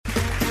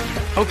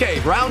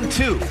Okay, round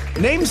two.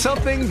 Name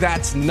something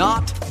that's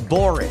not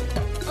boring.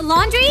 A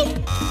laundry?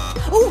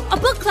 Ooh, a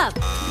book club.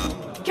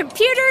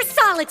 Computer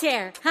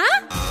solitaire,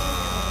 huh?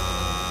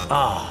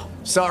 Ah,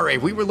 sorry,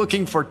 we were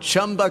looking for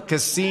Chumba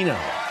Casino.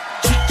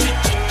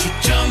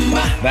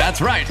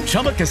 That's right,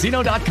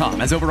 ChumbaCasino.com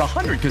has over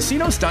 100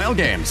 casino-style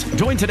games.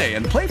 Join today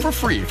and play for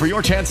free for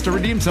your chance to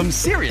redeem some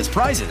serious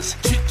prizes.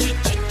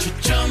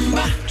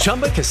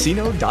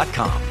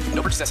 ChumbaCasino.com.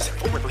 No purchase necessary.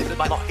 Void where prohibited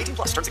by law. 18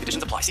 plus terms and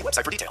conditions apply. See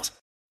website for details.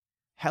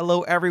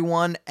 Hello,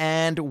 everyone,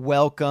 and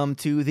welcome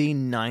to the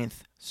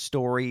Ninth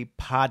Story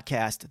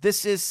Podcast.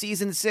 This is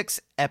Season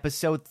 6,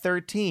 Episode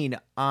 13.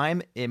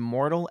 I'm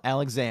Immortal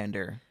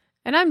Alexander.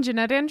 And I'm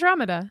Jeanette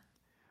Andromeda.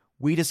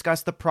 We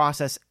discuss the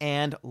process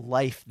and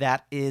life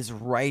that is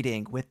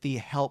writing with the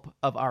help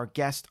of our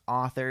guest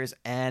authors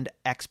and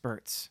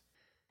experts.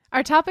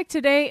 Our topic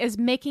today is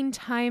making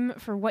time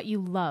for what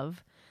you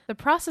love, the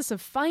process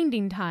of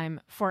finding time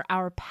for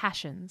our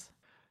passions.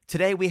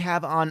 Today we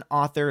have on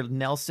author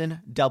Nelson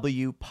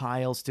W.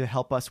 Pyles to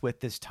help us with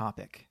this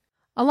topic.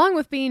 Along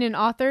with being an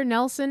author,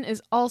 Nelson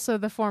is also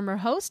the former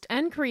host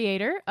and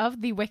creator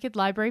of the Wicked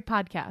Library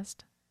podcast.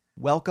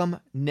 Welcome,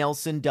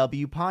 Nelson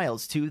W.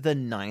 Pyles, to the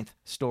Ninth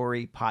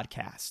Story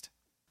Podcast.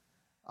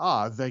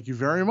 Thank you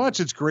very much.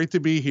 It's great to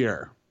be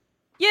here.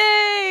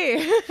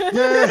 Yay!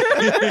 Yay!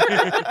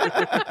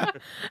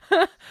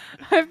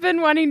 I've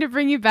been wanting to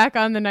bring you back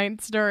on the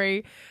Ninth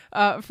Story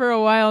for a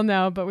while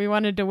now, but we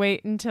wanted to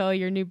wait until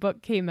your new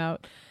book came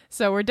out.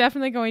 So we're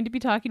definitely going to be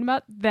talking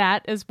about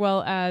that as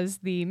well as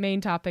the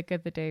main topic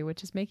of the day,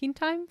 which is making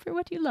time for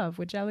what you love,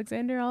 which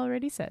Alexander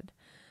already said.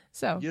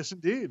 So yes,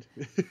 indeed.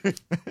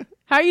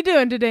 How are you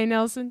doing today,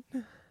 Nelson?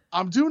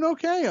 I'm doing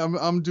okay.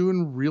 I'm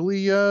doing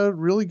really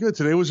good.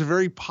 Today was a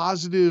very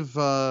positive.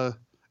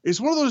 It's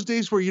one of those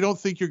days where you don't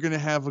think you're going to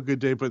have a good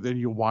day, but then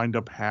you wind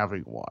up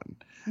having one.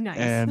 Nice.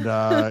 And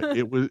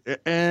it was,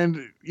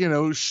 and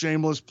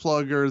shameless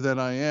plugger that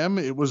I am,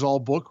 it was all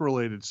book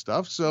related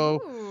stuff.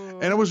 So, Ooh.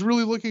 And I was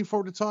really looking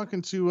forward to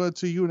talking to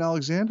you and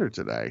Alexander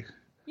today.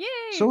 Yay!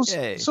 So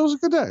it was a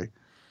good day.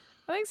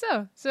 I think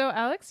so. So,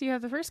 Alex, you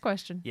have the first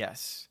question.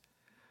 Yes.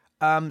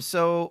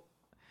 So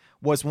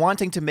was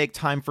wanting to make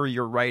time for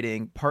your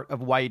writing part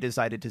of why you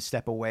decided to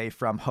step away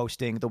from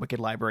hosting the Wicked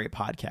Library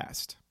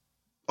podcast?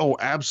 Oh,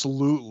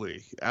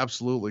 absolutely.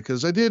 Absolutely.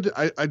 Because I did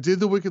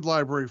the Wicked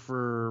Library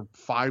for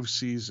 5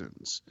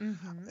 seasons.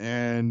 Mm-hmm.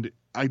 And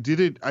I did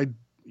it. And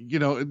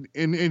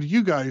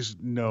you guys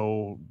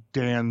know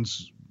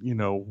Dan's,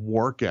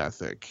 work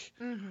ethic.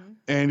 Mm-hmm.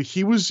 And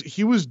he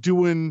was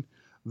doing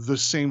the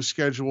same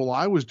schedule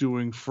I was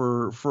doing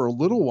for a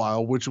little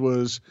while, which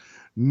was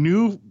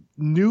new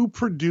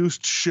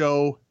produced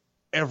show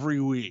every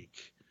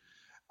week,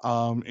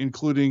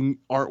 including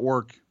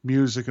artwork,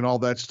 music, and all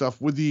that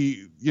stuff, with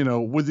the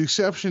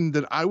exception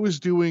that I was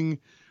doing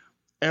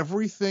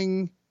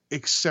everything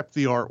except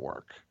the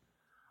artwork.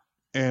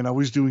 And I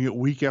was doing it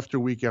week after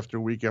week after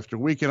week after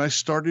week. And I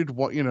started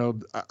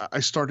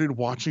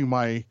watching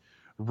my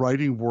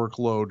writing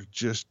workload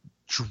just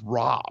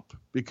drop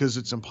because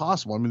it's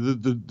impossible. I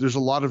mean, there's a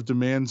lot of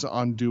demands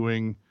on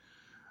doing,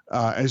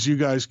 as you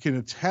guys can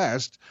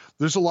attest,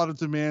 there's a lot of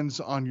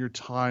demands on your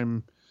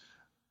time,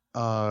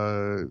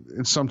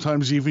 and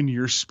sometimes even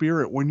your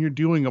spirit when you're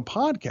doing a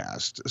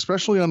podcast,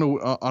 especially on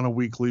a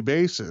weekly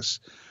basis.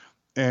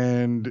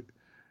 And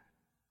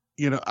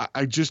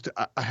I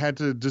had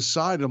to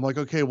decide. I'm like,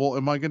 okay, well,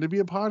 am I going to be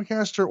a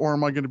podcaster or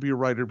am I going to be a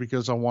writer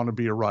because I want to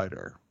be a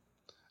writer?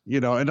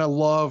 And I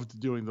loved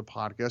doing the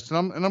podcast,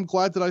 and I'm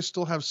glad that I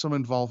still have some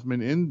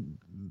involvement in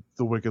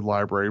the Wicked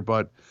Library,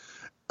 but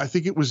I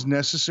think it was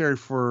necessary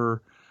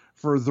for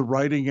the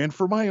writing and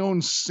for my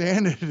own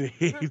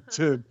sanity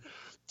to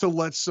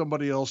let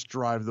somebody else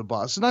drive the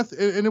bus.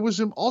 And it was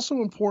also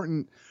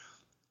important.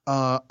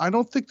 I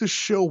don't think the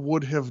show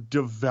would have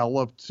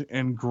developed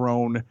and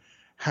grown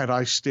had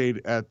I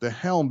stayed at the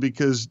helm,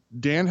 because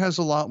Dan has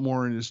a lot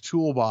more in his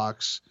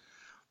toolbox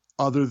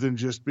other than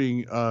just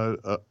being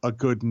a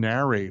good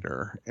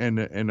narrator and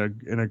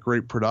a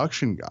great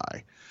production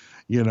guy,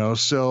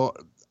 So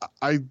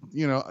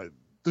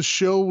the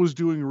show was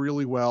doing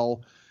really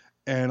well,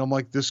 and I'm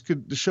like, the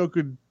show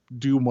could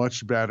do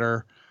much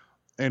better.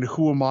 And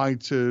who am I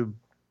to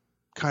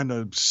kind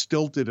of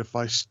stilt it if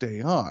I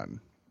stay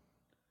on?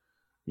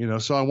 So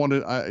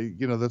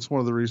that's one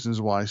of the reasons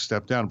why I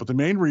stepped down. But the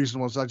main reason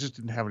was I just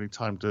didn't have any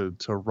time to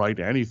write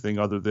anything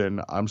other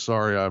than, I'm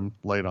sorry, I'm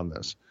late on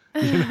this.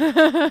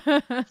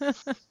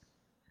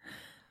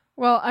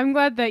 Well, I'm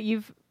glad that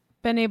you've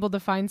been able to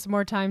find some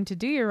more time to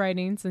do your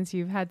writing since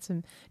you've had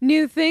some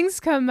new things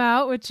come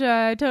out, which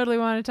I totally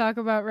want to talk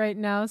about right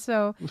now.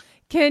 So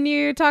can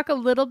you talk a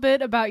little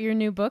bit about your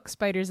new book,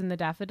 Spiders and the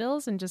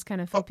Daffodils, and just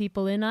kind of fill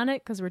people in on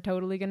it? Because we're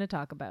totally going to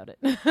talk about it.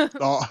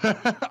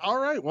 All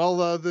right. Well,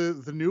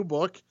 the new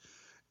book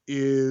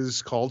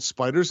is called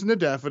Spiders and the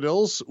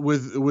Daffodils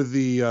with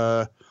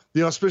the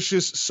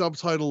auspicious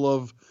subtitle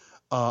of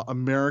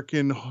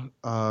American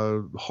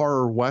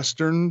Horror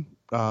Western,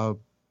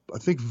 I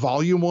think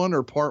Volume 1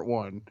 or Part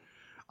 1.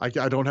 I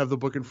don't have the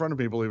book in front of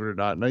me, believe it or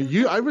not. And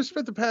I've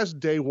spent the past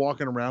day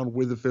walking around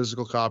with a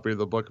physical copy of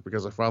the book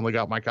because I finally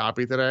got my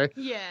copy today.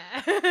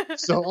 Yeah.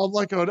 So I'm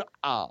like going,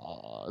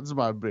 it's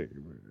my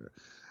baby.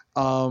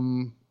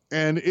 And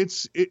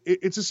it's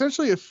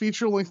essentially a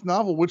feature-length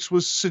novel, which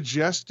was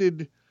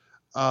suggested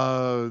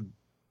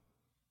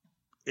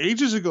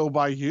ages ago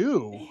by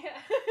you.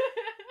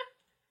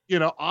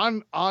 Yeah.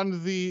 On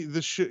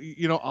the show,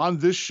 on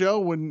this show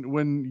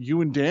when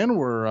you and Dan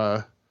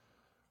were.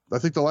 I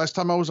think the last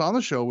time I was on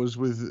the show was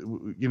with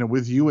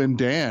you and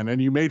Dan,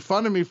 and you made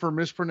fun of me for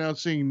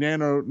mispronouncing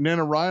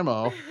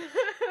NaNoWriMo.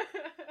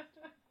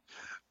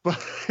 But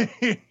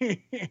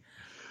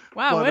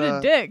wow, what a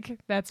dick.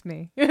 That's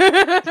me.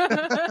 I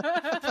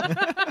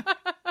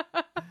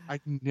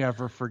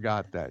never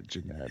forgot that,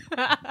 Jeanette.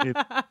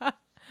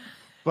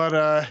 But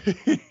I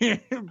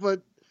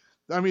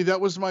mean, that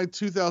was my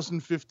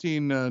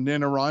 2015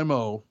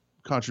 NaNoWriMo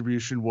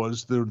contribution,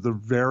 was the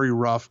very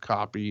rough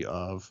copy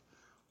of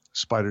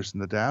Spiders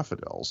and the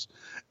Daffodils,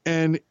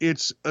 and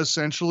it's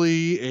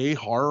essentially a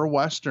horror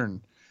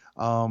western.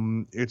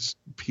 It's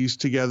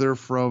pieced together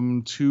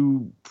from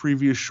 2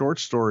 previous short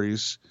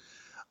stories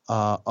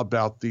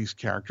about these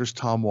characters,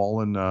 Tom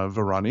Wall and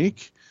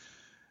Veronique,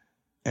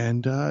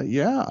 and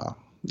yeah.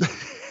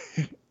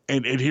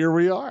 and here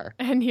we are.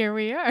 And here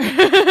we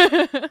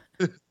are.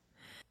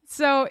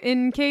 So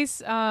in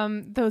case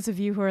those of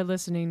you who are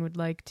listening would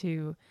like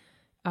to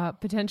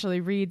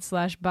potentially read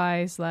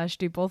 /buy /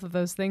 do both of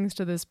those things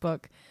to this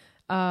book,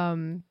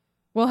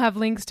 we'll have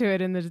links to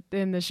it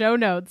in the show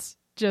notes.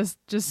 Just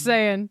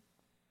saying.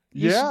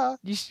 You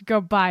should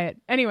go buy it.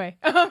 Anyway.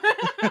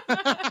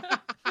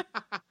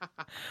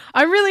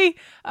 I'm really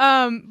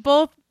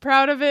both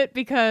proud of it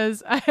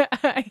because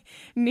I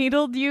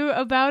needled you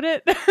about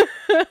it.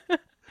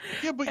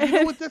 Yeah, but you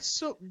know what?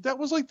 That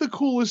was like the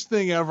coolest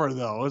thing ever,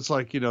 though. It's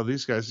like,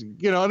 these guys,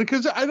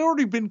 because I'd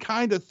already been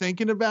kind of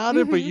thinking about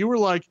it, but you were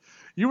like,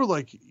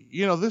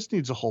 this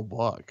needs a whole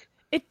book.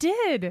 It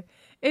did.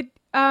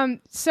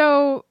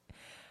 So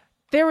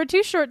there were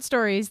 2 short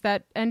stories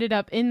that ended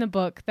up in the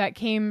book that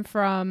came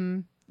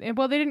from,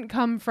 well, they didn't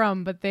come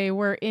from, but they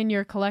were in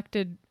your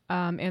collected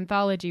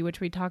anthology,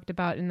 which we talked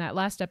about in that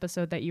last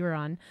episode that you were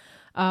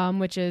on,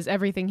 which is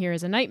Everything Here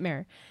is a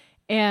Nightmare.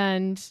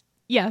 And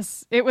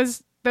yes, it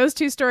was those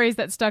 2 stories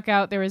that stuck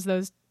out. There was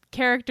those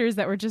characters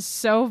that were just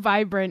so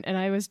vibrant, and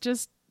I was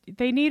just,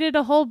 they needed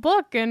a whole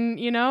book, and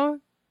now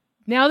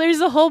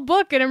there's a whole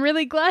book, and I'm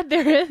really glad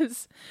there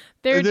is.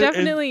 They're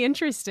definitely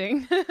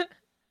interesting.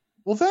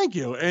 Well, thank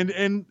you.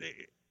 And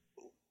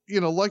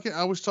like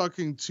I was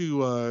talking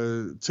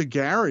to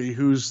Gary,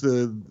 who's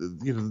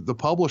the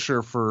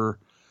publisher for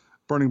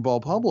Burning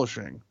Ball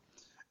Publishing,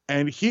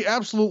 and he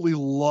absolutely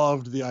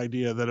loved the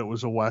idea that it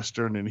was a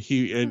Western, and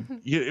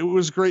it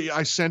was great.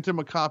 I sent him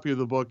a copy of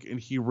the book, and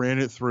he ran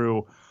it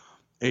through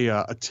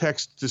a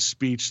text to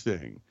speech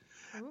thing.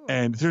 Ooh.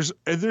 And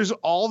there's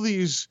all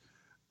these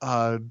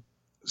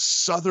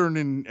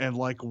Southern and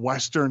like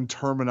Western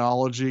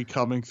terminology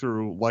coming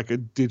through like a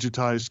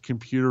digitized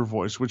computer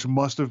voice, which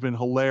must have been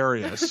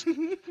hilarious.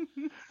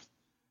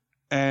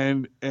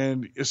 And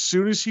as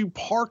soon as he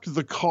parked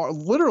the car,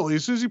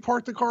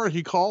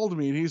 he called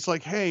me and he's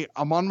like, "Hey,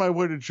 I'm on my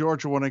way to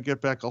Georgia. When I get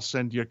back, I'll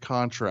send you a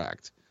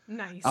contract."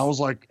 Nice. I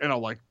was like,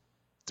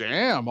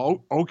 damn,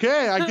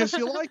 okay, I guess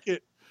you like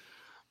it.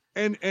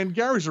 And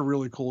Gary's a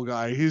really cool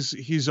guy.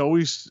 He's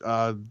always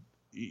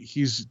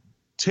he's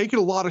taken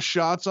a lot of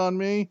shots on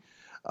me,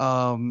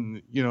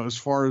 as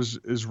far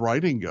as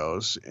writing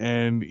goes,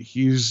 and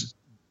he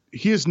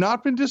has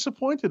not been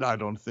disappointed, I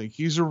don't think.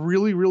 He's a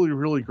really, really,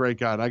 really great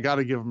guy, and I got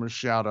to give him a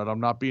shout out.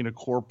 I'm not being a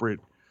corporate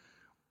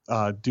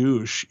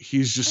douche.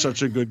 He's just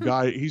such a good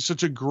guy. He's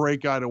such a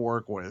great guy to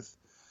work with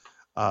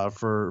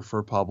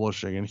for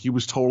publishing, and he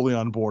was totally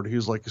on board. He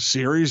was like, "A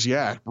series?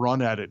 Yeah,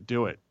 run at it,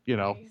 do it.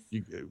 Nice.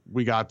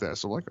 We got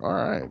this." I'm like, all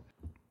right.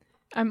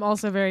 I'm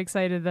also very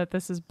excited that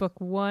this is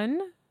book 1.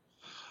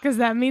 Because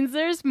that means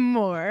there's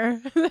more.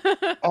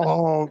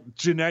 Oh,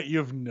 Jeanette, you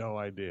have no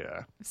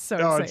idea.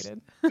 So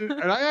excited.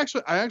 And I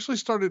actually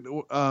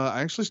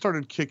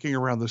started kicking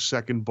around the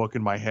second book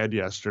in my head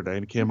yesterday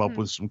and came up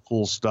with some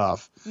cool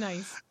stuff.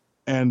 Nice.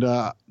 And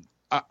I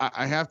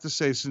have to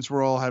say, since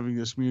we're all having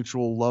this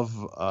mutual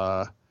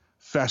love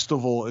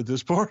festival at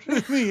this part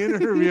of the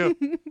interview,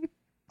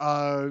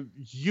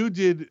 you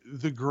did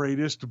the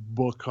greatest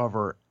book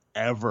cover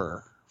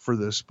ever for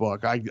this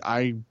book.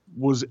 I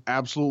was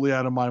absolutely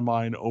out of my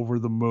mind, over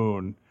the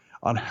moon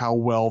on how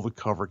well the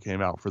cover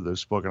came out for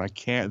this book, and I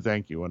can't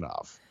thank you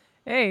enough.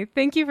 Hey,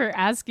 thank you for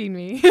asking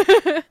me.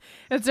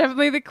 It's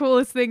definitely the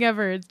coolest thing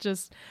ever. It's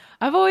just,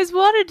 I've always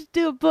wanted to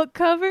do a book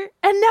cover,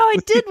 and now I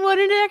did one,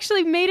 and it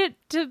actually made it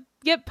to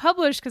get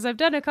published, because I've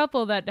done a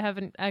couple that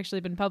haven't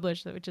actually been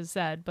published, which is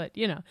sad, but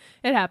it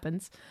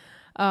happens.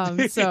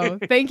 So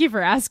thank you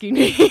for asking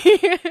me.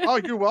 Oh,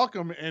 you're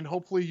welcome. And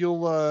hopefully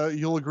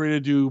you'll agree to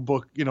do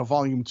book,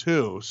 volume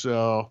 2.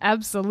 So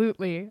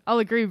absolutely. I'll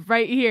agree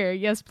right here.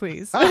 Yes,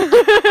 please.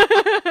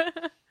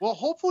 Well, Well,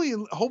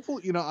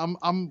 hopefully,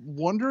 I'm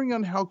wondering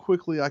on how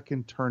quickly I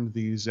can turn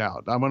these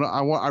out.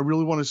 I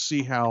really want to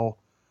see how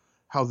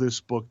this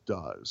book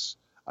does.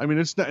 I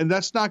mean,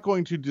 that's not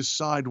going to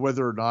decide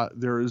whether or not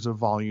there is a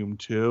volume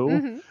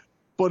 2,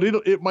 but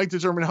it might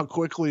determine how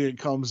quickly it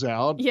comes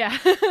out. Yeah.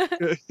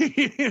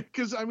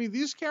 Because I mean,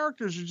 these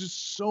characters are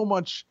just so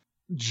much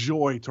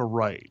joy to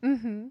write.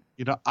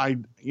 I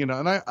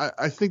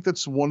think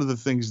that's one of the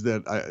things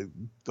that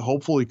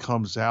hopefully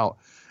comes out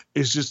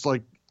is just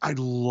like, I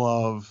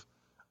love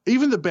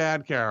even the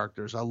bad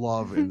characters. I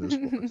love in this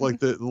book, like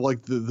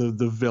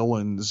the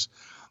villains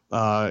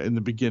in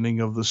the beginning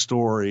of the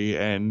story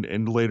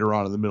and later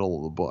on in the middle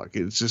of the book.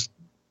 It's just,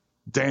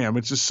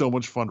 it's just so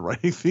much fun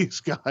writing these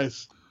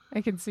guys.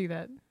 I can see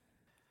that.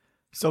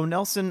 So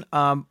Nelson,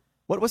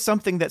 what was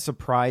something that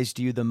surprised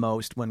you the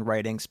most when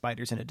writing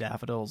Spiders into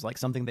Daffodils? Like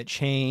something that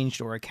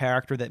changed or a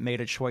character that made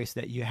a choice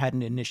that you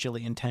hadn't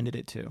initially intended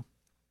it to?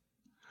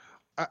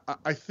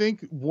 I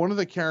think one of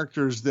the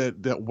characters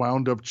that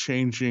wound up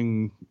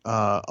changing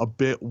a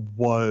bit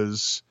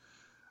was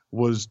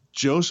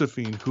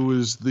Josephine, who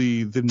is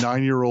the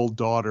 9-year-old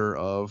daughter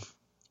of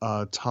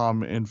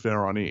Tom and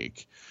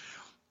Veronique.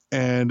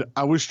 And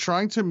I was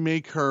trying to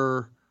make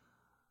her,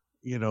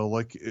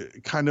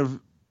 kind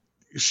of,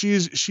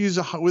 she's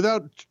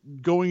without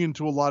going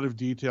into a lot of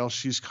detail,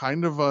 she's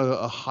kind of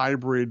a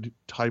hybrid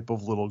type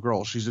of little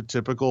girl. She's a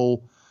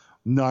typical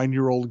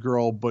 9-year-old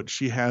girl, but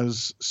she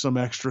has some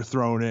extra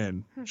thrown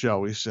in,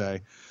 shall we say.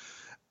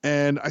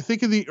 And I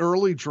think in the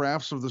early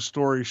drafts of the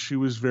story, she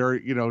was very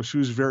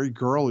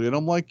girly. And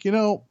I'm like,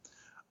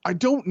 I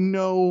don't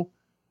know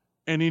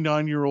any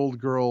 9-year-old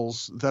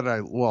girls that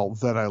I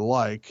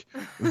like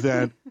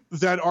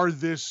that are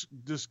this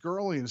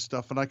girly and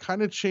stuff. And I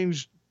kind of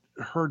changed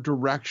her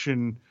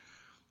direction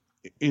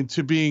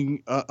into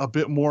being a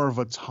bit more of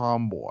a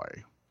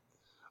tomboy.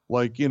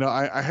 Like,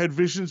 I had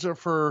visions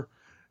of her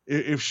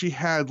if she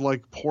had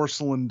like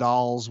porcelain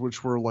dolls,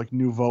 which were like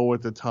nouveau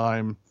at the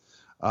time,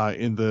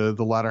 in the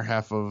latter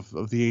half of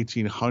the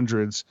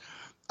 1800s.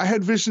 I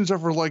had visions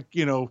of her like,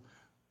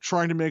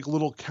 trying to make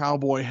little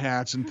cowboy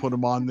hats and put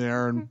them on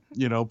there and,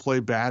 play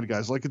bad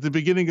guys. Like at the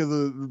beginning of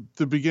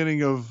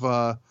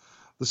the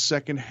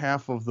second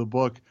half of the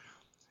book,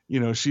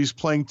 she's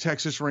playing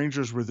Texas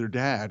Rangers with her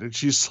dad, and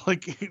she's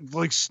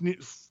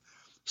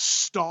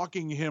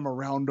stalking him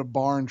around a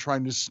barn,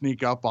 trying to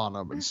sneak up on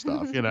him and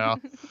stuff,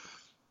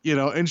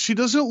 and she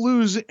doesn't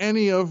lose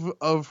any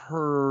of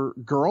her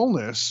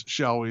girlness,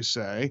 shall we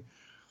say.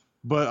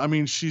 But I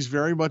mean, she's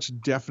very much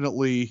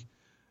definitely,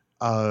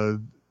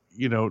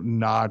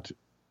 not,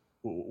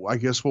 I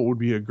guess what would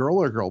be a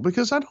girl,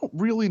 because I don't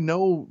really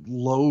know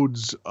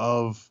loads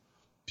of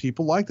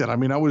people like that. I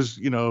mean, I was,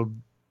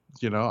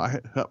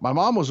 my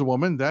mom was a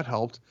woman, that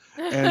helped.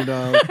 And,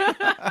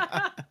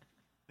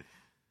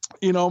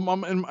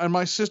 mom and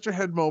my sister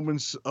had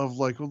moments of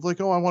like,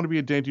 oh, I want to be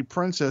a dainty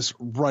princess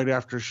right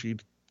after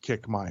she'd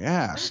kick my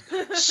ass.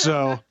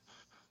 So,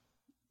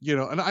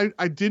 and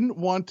I didn't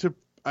want to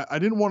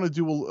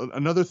do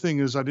another thing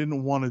is I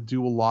didn't want to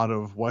do a lot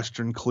of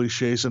Western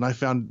cliches. And I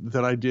found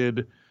that I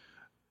did,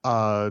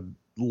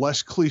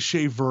 less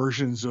cliche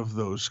versions of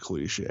those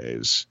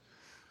cliches.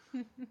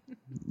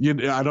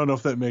 I don't know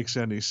if that makes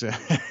any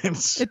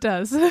sense. It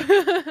does.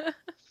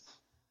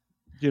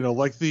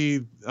 Like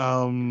the,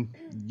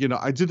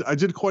 I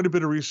did quite a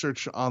bit of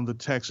research on the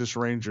Texas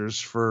Rangers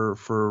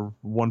for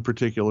one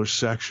particular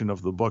section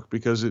of the book,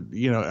 because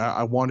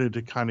I wanted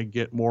to kind of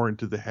get more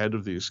into the head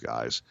of these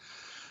guys.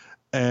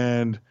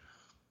 And,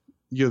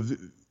 there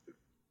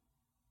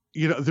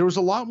was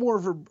a lot more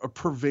of a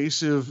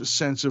pervasive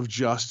sense of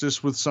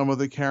justice with some of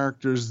the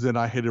characters than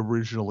I had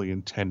originally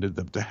intended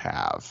them to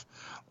have.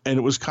 And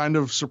it was kind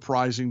of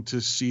surprising to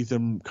see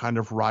them kind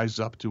of rise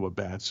up to a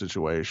bad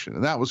situation.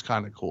 And that was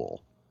kind of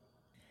cool.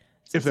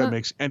 If that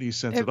makes any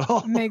sense at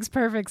all. It makes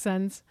perfect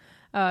sense.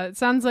 It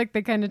sounds like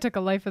they kind of took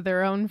a life of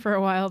their own for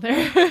a while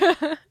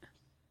there.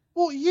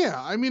 Well, yeah.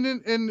 I mean,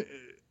 and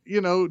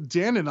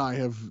Dan and I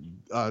have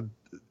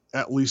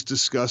at least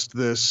discussed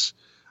this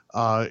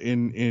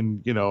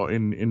in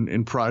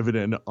private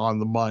and on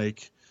the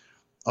mic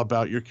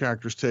about your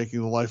characters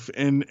taking the life.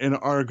 And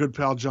our good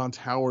pal John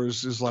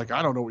Towers is like,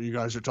 I don't know what you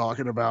guys are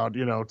talking about,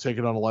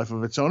 taking on a life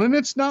of its own. And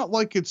it's not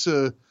like it's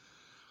I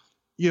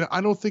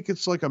don't think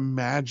it's like a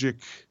magic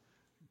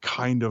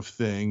kind of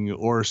thing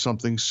or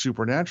something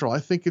supernatural. I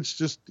think it's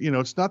just,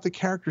 it's not the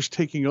characters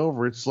taking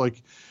over. It's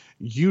like,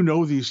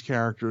 these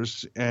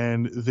characters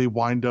and they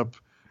wind up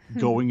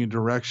going in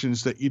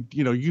directions that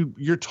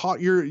you're taught,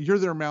 you're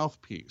their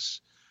mouthpiece.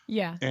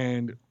 Yeah.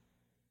 And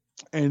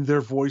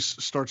their voice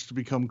starts to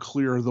become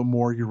clearer the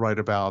more you write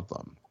about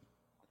them.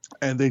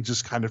 And they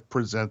just kind of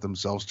present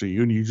themselves to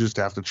you, and you just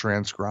have to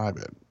transcribe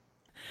it.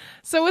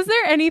 So was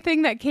there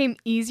anything that came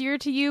easier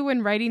to you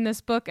when writing this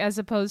book as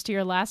opposed to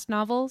your last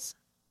novels?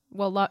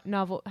 Well,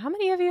 novel. How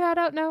many have you had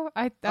out now?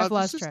 I've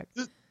lost track.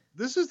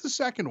 This is the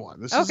second one.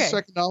 This is the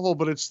second novel,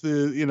 but it's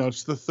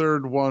it's the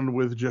third one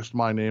with just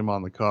my name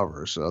on the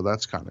cover. So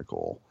that's kind of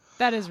cool.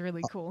 That is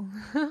really cool.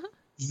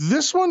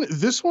 This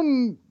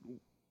one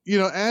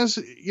as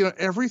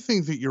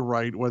everything that you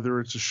write, whether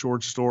it's a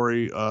short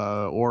story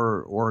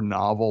or a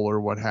novel or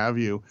what have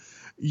you,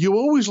 you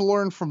always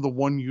learn from the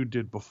one you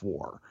did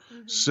before.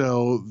 Mm-hmm.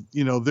 So,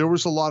 there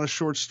was a lot of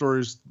short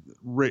stories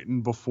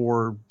written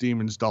before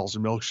Demons, Dolls,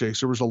 and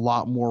Milkshakes. There was a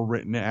lot more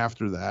written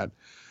after that.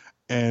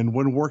 And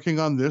when working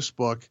on this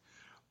book,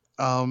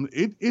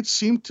 it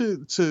seemed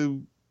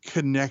to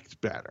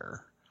connect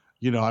better.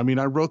 I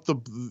wrote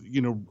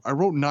I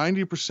wrote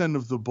 90%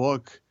 of the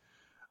book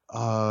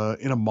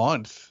in a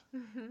month.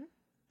 Mm-hmm.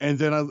 And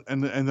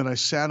then I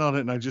sat on it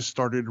and I just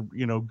started,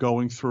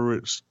 going through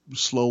it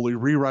slowly,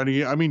 rewriting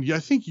it. I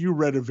think you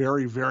read a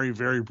very, very,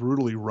 very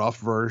brutally rough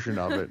version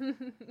of it.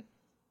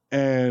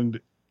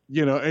 And,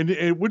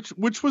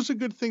 which was a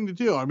good thing to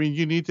do.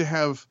 You need to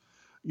have,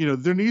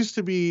 there needs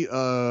to be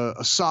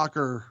a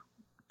soccer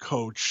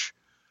coach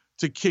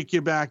to kick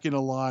you back in a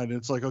line.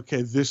 It's like,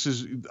 okay, this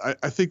is,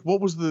 I think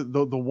what was the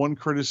one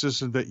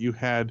criticism that you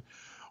had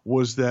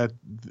was that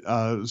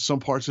some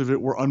parts of it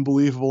were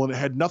unbelievable and it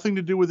had nothing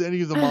to do with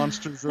any of the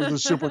monsters or the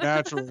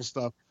supernatural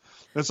stuff.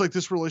 It's like,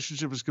 this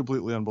relationship is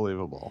completely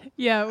unbelievable.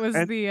 Yeah, it was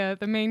the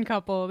main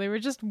couple. They were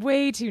just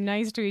way too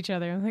nice to each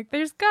other. I'm like,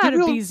 there's got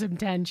to be some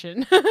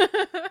tension.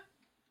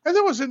 And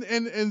there was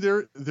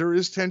and there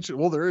is tension.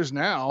 Well, there is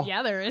now.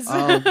 Yeah, there is.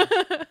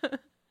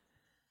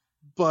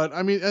 But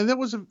and that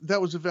was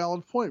a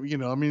valid point.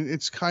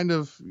 It's kind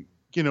of,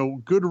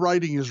 good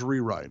writing is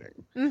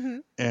rewriting. Mm-hmm.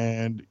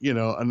 And,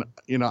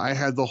 I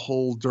had the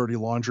whole dirty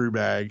laundry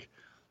bag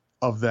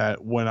of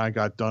that when I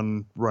got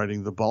done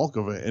writing the bulk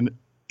of it. And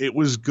it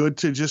was good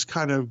to just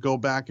kind of go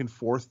back and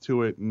forth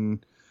to it.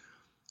 And,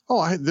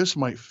 this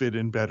might fit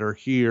in better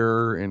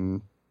here.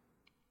 And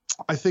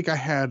I think I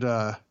had,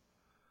 the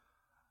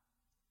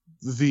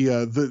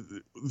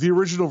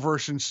original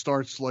version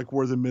starts like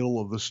where the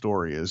middle of the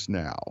story is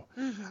now.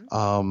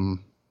 Mm-hmm.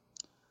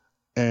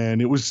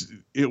 And it was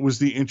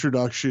the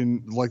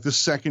introduction, like the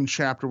second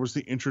chapter was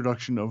the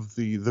introduction of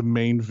the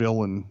main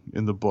villain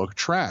in the book,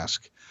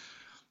 Trask.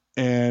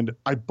 And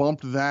I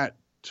bumped that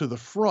to the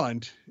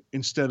front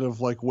instead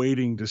of like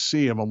waiting to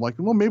see him. I'm like,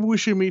 well, maybe we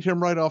should meet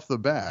him right off the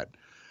bat.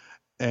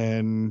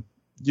 And,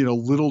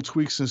 little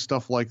tweaks and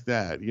stuff like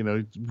that,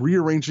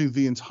 rearranging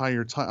the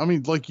entire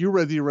time. Like you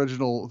read the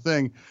original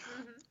thing.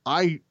 Mm-hmm.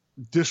 I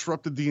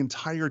disrupted the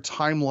entire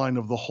timeline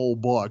of the whole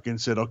book and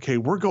said, okay,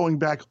 we're going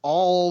back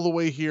all the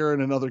way here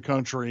in another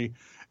country,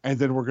 and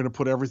then we're going to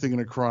put everything in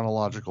a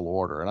chronological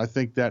order. And I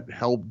think that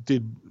helped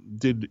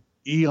did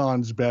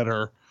eons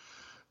better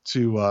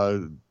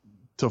to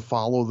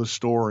follow the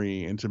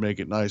story and to make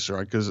it nicer.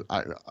 Because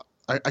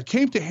I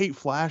came to hate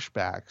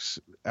flashbacks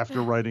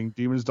after writing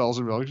Demons, Dolls,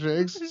 and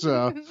Milkshakes.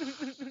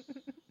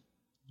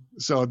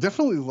 So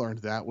definitely learned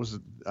that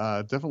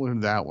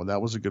one.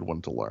 That was a good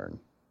one to learn.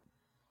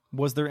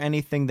 Was there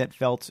anything that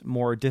felt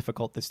more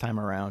difficult this time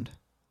around?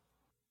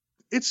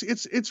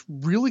 It's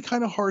really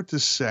kind of hard to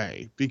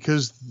say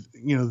because,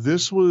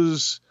 this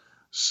was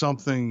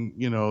something,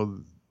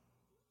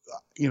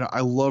 I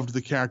loved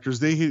the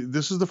characters.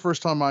 This is the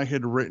first time I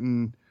had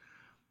written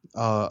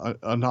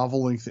a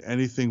novel length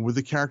anything with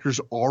the characters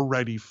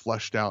already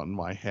fleshed out in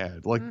my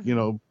head. Like,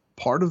 mm-hmm.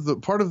 Part of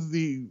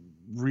the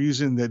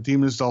reason that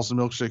Demons, Dolls, and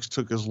Milkshakes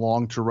took as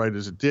long to write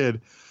as it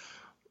did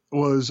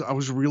was I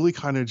was really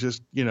kind of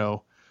just,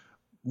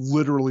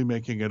 literally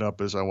making it up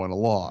as I went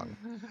along.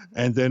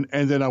 and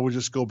then I would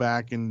just go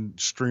back and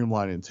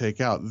streamline and take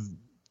out.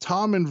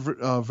 Tom and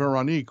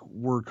Veronique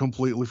were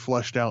completely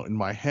fleshed out in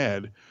my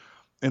head.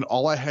 And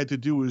all I had to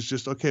do was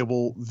just, okay,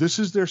 well, this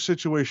is their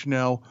situation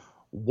now.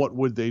 What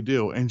would they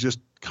do? And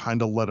just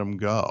kind of let them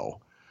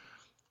go.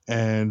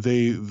 And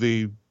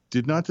they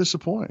did not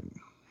disappoint.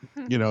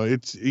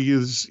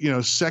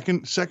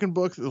 Second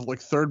book, like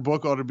third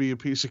book ought to be a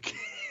piece of cake.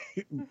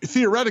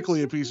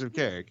 Theoretically a piece of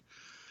cake.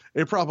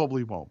 It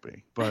probably won't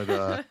be, but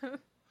well,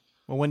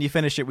 when you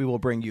finish it, we will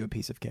bring you a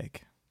piece of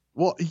cake.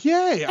 Well,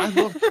 yay! I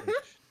love cake.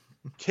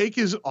 Cake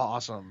is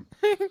awesome.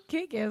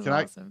 Cake is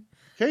awesome.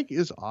 Cake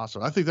is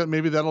awesome. I think that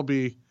maybe that'll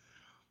be,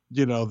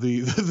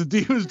 the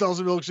Demons, Dolls,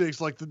 and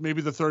Milkshakes. Like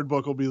maybe the third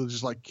book will be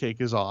just like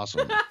Cake is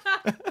awesome.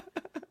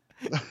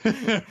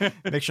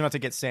 Make sure not to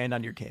get sand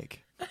on your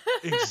cake.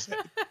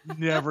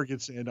 Never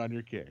get sand on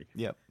your cake.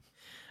 Yep.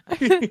 I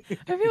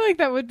feel like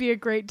that would be a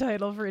great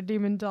title for a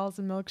Demon, Dolls,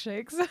 and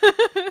Milkshakes.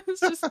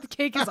 It's just the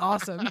Cake is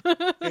awesome.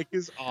 Cake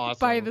is awesome.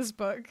 Buy this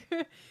book.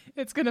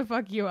 It's gonna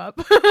fuck you up.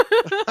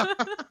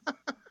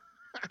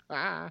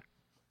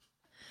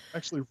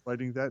 Actually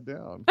writing that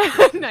down.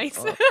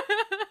 Nice.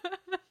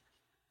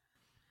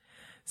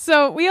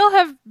 So we all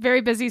have very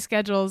busy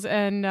schedules,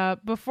 and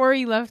before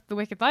you left the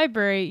Wicked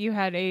Library, you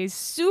had a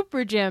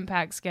super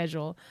jam-packed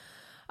schedule.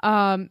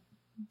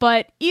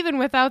 But even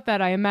without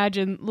that, I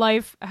imagine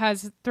life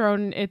has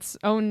thrown its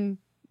own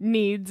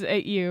needs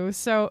at you.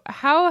 So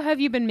how have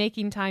you been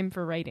making time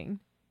for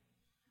writing?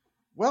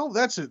 Well,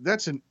 that's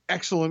an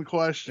excellent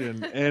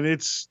question. And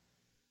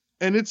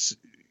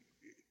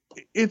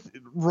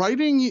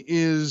writing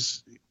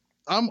is,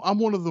 I'm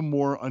one of the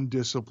more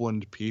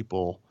undisciplined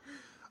people,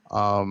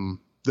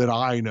 that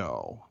I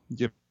know.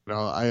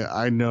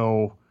 I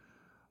know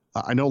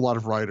a lot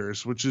of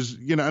writers, which is,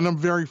 and I'm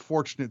very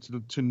fortunate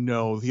to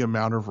know the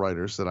amount of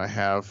writers that I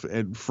have,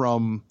 and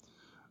from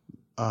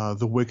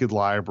the Wicked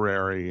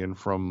Library and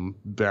from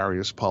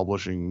various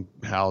publishing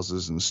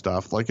houses and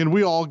stuff. Like, and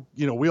we all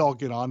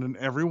get on, and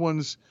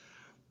everyone's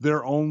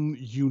their own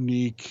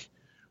unique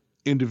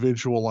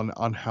individual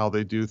on how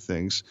they do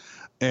things.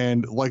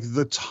 And like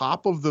the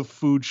top of the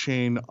food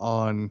chain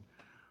on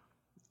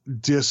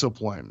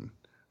discipline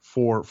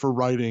for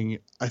writing,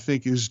 I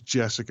think, is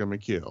Jessica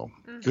McHugh,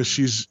 because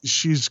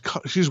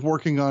she's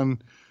working on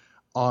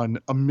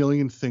a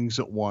million things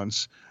at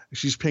once.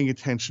 She's paying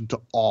attention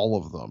to all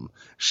of them.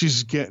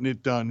 She's getting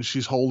it done.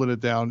 She's holding it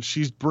down.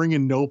 She's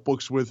bringing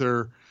notebooks with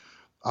her,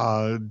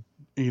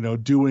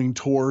 doing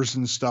tours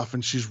and stuff,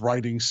 and she's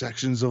writing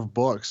sections of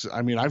books.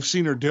 I mean, I've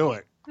seen her do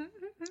it.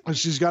 And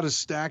she's got a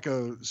stack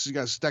of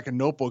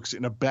notebooks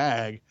in a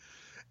bag,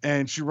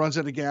 and she runs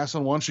out of gas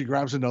on one. She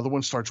grabs another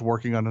one, starts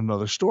working on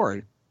another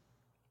story.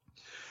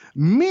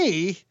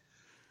 Me,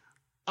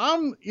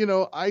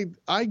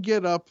 I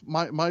get up.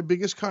 My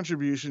biggest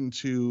contribution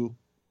to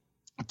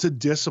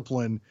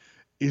discipline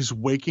is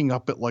waking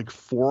up at like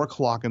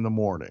 4:00 in the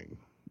morning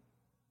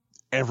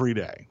every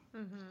day.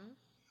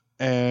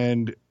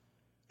 And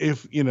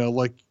if,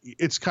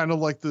 it's kind of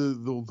like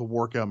the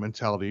workout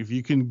mentality. If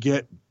you can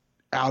get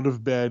out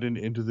of bed and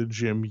into the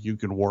gym, you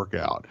can work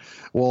out.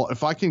 Well,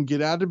 if I can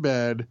get out of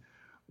bed,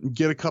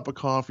 get a cup of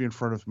coffee in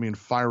front of me and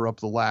fire up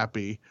the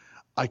lappy,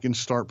 I can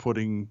start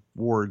putting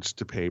words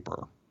to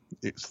paper,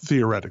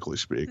 theoretically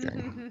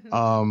speaking.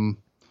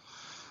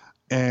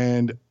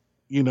 And,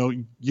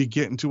 you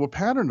get into a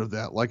pattern of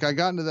that. Like, I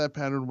got into that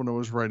pattern when I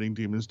was writing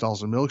Demons,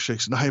 Dolls, and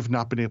Milkshakes, and I have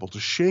not been able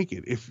to shake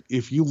it.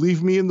 If you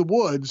leave me in the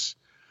woods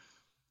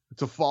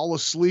to fall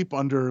asleep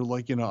under,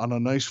 on a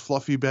nice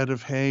fluffy bed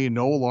of hay and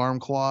no alarm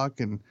clock,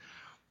 and,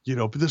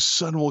 but the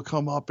sun will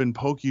come up and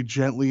poke you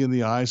gently in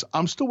the eyes,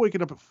 I'm still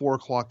waking up at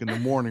 4:00 in the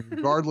morning,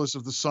 regardless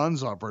if the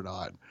sun's up or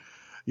not.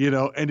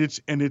 And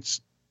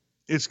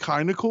it's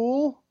kind of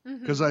cool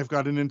because I've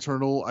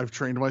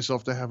trained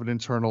myself to have an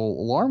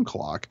internal alarm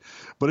clock,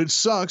 but it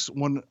sucks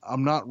when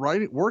I'm not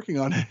working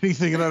on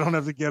anything and I don't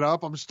have to get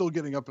up. I'm still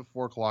getting up at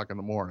 4:00 in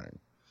the morning.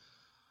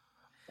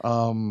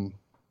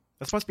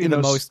 That's supposed to be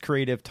the most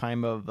creative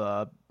time of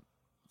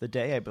the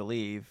day, I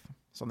believe.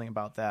 Something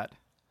about that.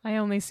 I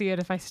only see it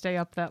if I stay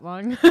up that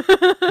long.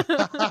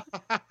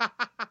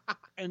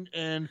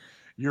 and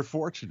you're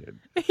fortunate.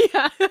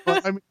 Yeah.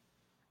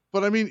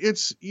 But I mean,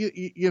 it's,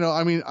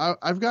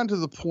 I've gotten to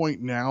the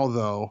point now,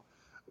 though,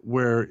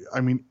 where,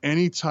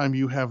 anytime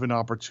you have an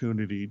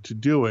opportunity to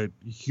do it,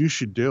 you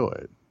should do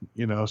it,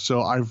 so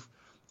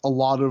a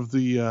lot of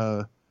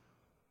the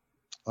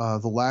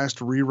last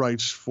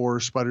rewrites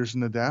for Spiders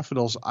and the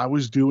Daffodils, I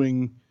was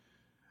doing,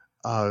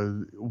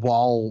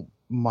 while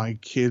my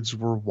kids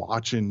were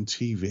watching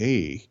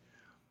TV,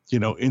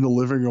 in the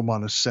living room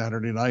on a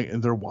Saturday night,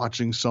 and they're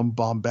watching some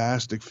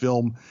bombastic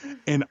film,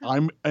 and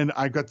I'm on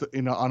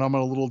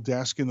a little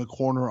desk in the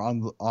corner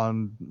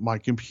on my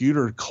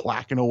computer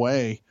clacking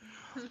away,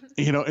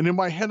 and in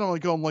my head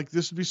I'm like,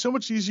 this would be so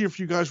much easier if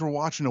you guys were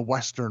watching a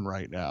Western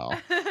right now,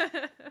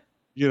 but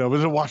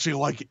they're watching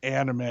like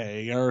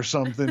anime or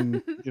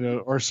something,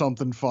 or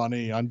something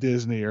funny on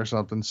Disney or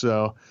something.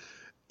 So,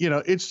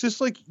 it's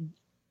just like,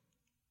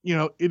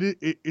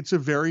 it's a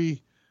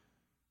very,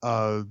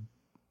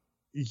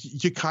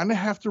 you kind of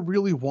have to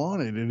really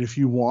want it. And if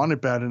you want it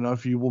bad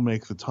enough, you will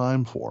make the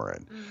time for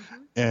it.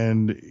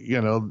 And,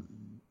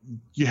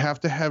 you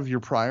have to have your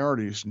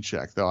priorities in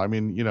check, though. I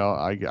mean,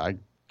 I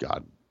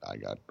got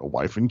a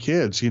wife and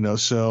kids,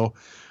 so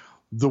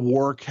the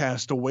work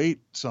has to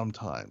wait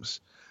sometimes,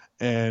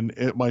 and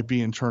it might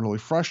be internally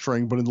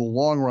frustrating, but in the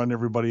long run,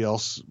 everybody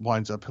else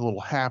winds up a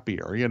little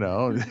happier,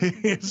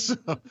 It's,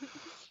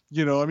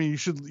 you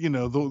should,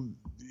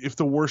 if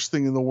the worst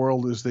thing in the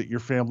world is that your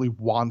family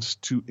wants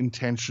to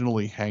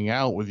intentionally hang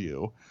out with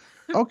you,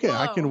 okay,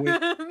 I can wait.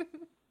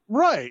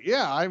 Right.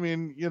 Yeah. I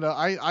mean,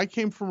 I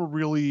came from a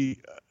really,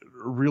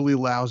 really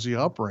lousy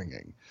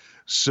upbringing.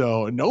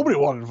 So nobody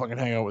wanted to fucking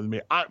hang out with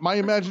me. My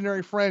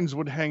imaginary friends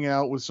would hang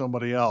out with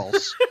somebody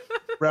else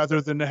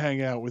rather than to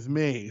hang out with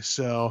me.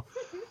 So,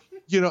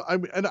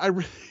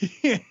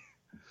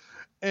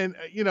 And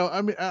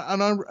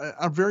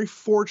I'm very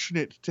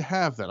fortunate to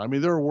have that. I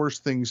mean, there are worse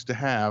things to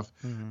have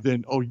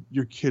than,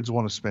 your kids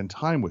want to spend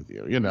time with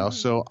you,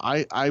 So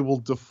I will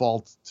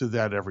default to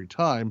that every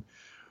time,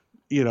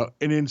 and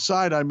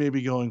inside I may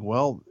be going,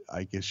 well,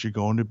 I guess you're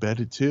going to bed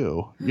at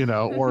 2,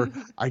 or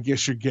I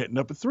guess you're getting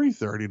up at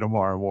 3:30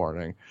 tomorrow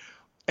morning,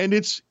 and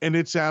it's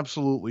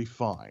absolutely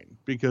fine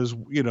because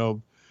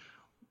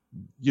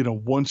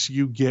once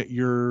you get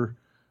your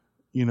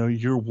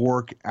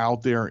work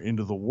out there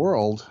into the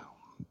world,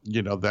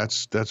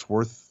 that's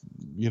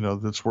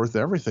worth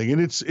everything.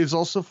 And it's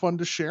also fun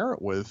to share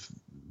it with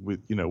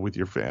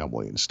your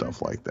family and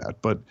stuff like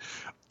that. But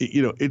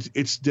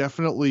it's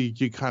definitely,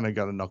 you kind of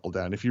got to knuckle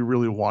down. If you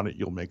really want it,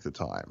 you'll make the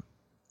time.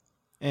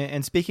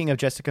 And speaking of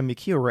Jessica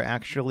McHugh, we're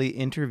actually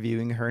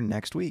interviewing her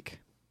next week.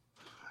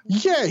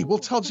 Yay! Well,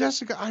 tell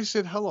Jessica I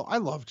said hello. I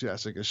love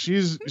Jessica.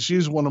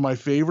 She's one of my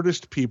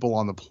favoriteest people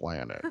on the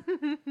planet.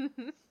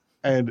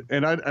 And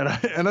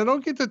I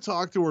don't get to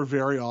talk to her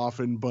very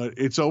often, but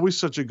it's always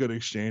such a good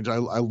exchange. I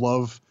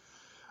love,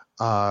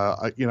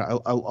 I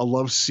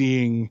love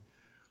seeing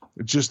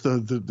just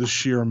the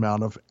sheer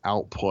amount of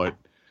output.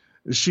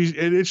 She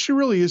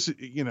really is,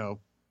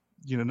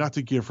 not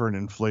to give her an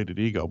inflated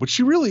ego, but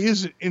she really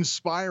is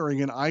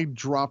inspiring. And I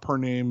drop her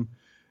name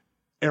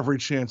every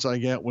chance I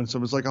get when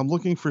someone's like, I'm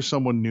looking for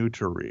someone new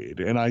to read.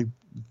 And I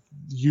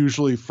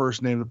usually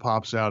first name that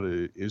pops out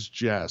is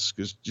Jess,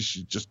 because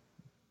she's just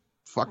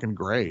fucking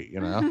great,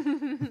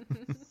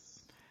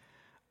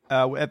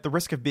 At the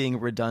risk of being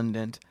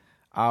redundant,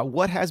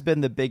 what has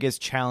been the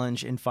biggest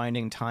challenge in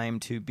finding time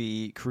to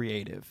be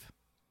creative?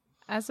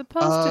 As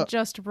opposed to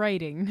just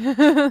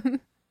writing.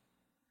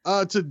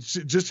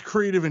 Just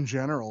creative in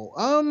general.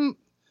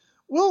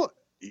 Well,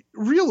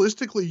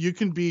 realistically, you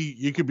can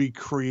be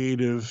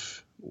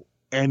creative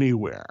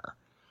anywhere.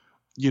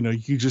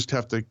 You just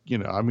have to,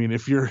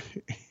 if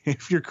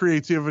your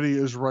creativity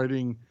is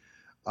writing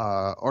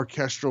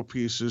orchestral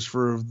pieces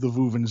for the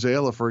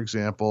Vuvuzela, for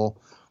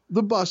example,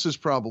 the bus is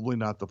probably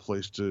not the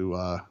place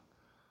to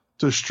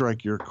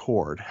strike your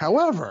chord.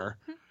 However,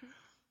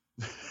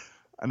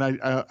 and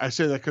I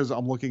say that because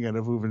I'm looking at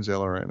a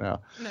Vuvuzela right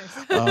now. Nice.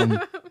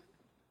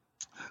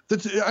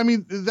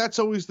 That's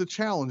always the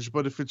challenge,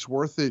 but if it's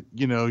worth it,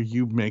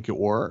 you make it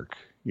work.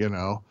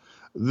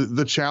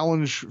 The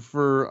challenge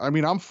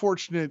I'm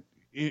fortunate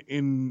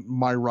in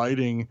my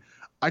writing.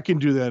 I can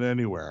do that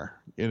anywhere.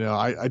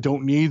 I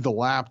don't need the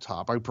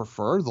laptop. I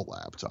prefer the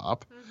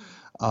laptop.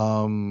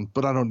 Mm-hmm.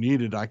 But I don't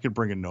need it. I could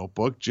bring a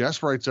notebook.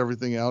 Jess writes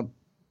everything out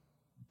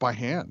by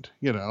hand,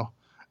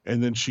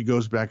 and then she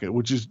goes back,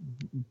 which is,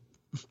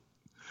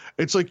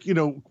 it's like,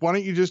 why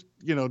don't you just,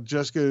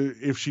 Jessica,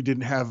 if she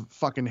didn't have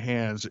fucking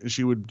hands,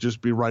 she would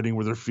just be writing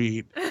with her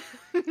feet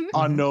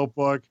on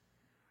notebook.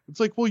 It's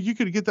like, well, you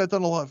could get that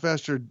done a lot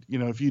faster,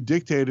 if you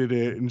dictated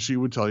it, and she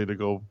would tell you to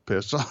go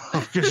piss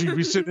off because she'd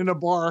be sitting in a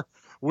bar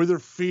with her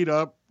feet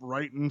up,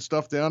 writing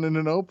stuff down in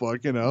a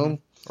notebook, or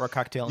a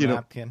cocktail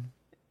napkin,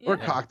 or a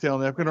cocktail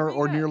napkin,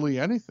 or nearly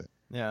anything.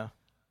 Yeah.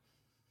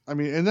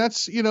 And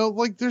that's,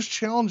 there's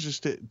challenges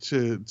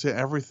to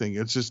everything.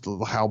 It's just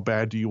how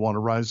bad do you want to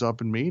rise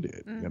up and meet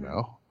it,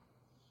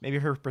 Maybe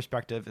her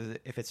perspective is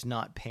if it's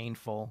not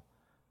painful,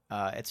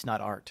 it's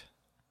not art.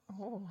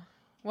 Oh,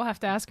 we'll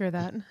have to ask her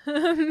that.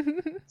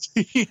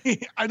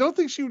 I don't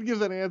think she would give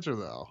that answer,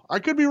 though. I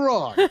could be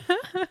wrong.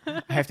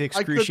 I have to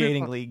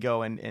excruciatingly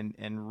go and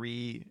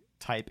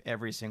retype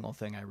every single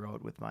thing I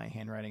wrote with my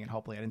handwriting, and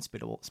hopefully I didn't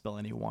spill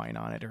any wine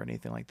on it or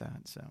anything like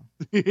that. So,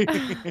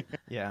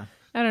 yeah.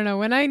 I don't know.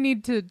 When I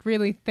need to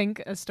really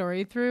think a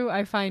story through,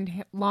 I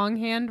find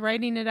longhand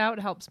writing it out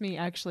helps me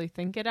actually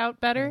think it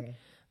out better. Mm-hmm.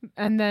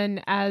 And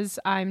then as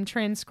I'm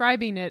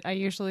transcribing it, I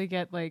usually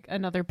get like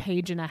another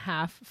page and a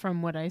half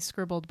from what I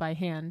scribbled by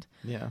hand.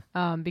 Yeah.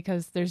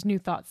 Because there's new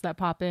thoughts that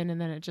pop in,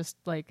 and then it just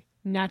like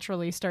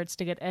naturally starts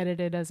to get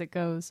edited as it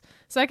goes.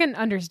 So I can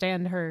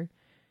understand her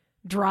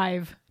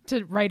drive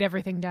to write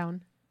everything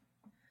down.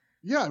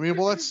 Yeah,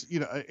 well, that's,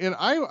 and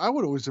I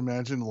would always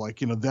imagine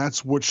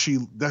that's where she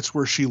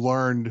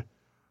learned,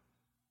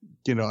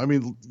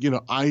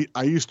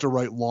 I used to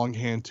write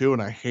longhand too,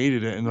 and I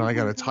hated it. And then I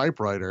got a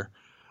typewriter,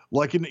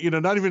 not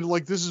even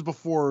like, this is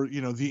before,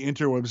 the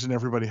interwebs and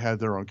everybody had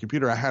their own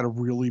computer. I had a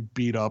really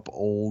beat up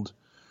old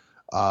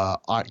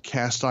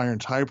cast iron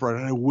typewriter,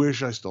 and I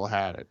wish I still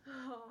had it.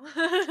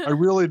 Oh. I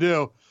really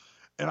do.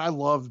 And I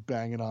loved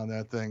banging on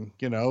that thing.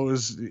 It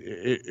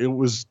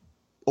was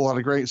a lot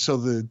of great. So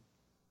the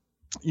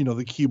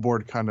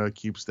keyboard kind of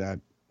keeps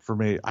that for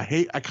me.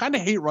 I kind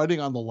of hate writing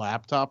on the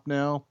laptop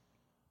now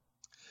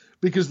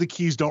because the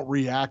keys don't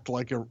react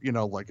like a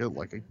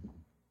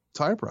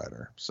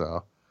typewriter.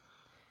 So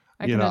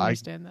I can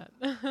understand that.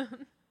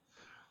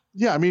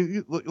 Yeah.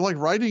 Like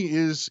writing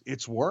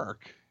it's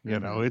work,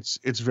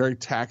 it's very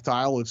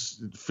tactile.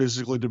 It's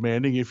physically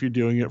demanding if you're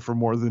doing it for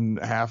more than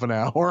half an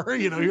hour,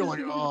 you're like,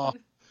 oh,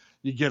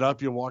 you get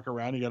up, you walk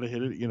around, you got to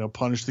hit it,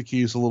 punish the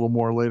keys a little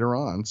more later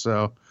on.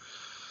 So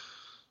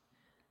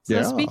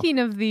yeah. Speaking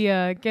of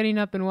the getting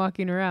up and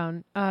walking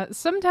around,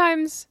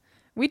 sometimes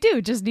we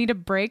do just need a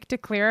break to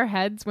clear our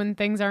heads when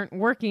things aren't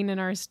working in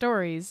our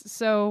stories.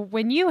 So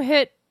when you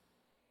hit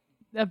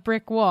a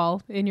brick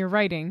wall in your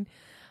writing,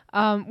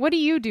 what do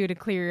you do to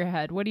clear your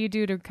head? What do you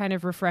do to kind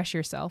of refresh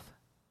yourself?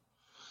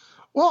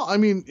 Well,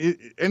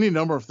 any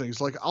number of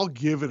things. Like, I'll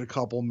give it a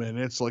couple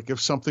minutes. Like,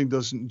 if something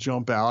doesn't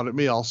jump out at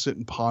me, I'll sit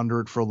and ponder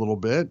it for a little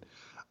bit.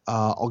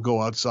 I'll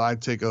go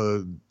outside, take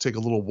a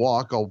little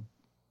walk.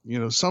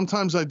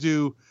 Sometimes I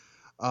do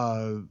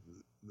not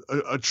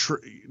a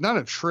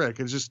trick.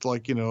 It's just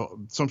like,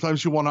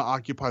 sometimes you want to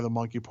occupy the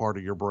monkey part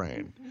of your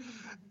brain.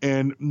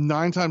 And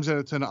 9 times out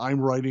of 10,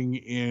 I'm writing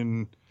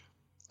in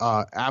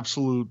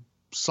absolute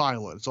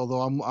silence.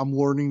 Although I'm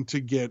learning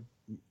to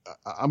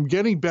I'm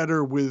getting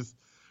better with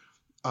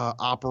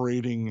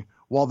operating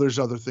while there's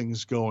other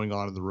things going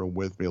on in the room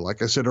with me.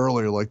 Like I said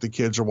earlier, like the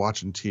kids are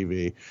watching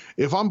TV.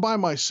 If I'm by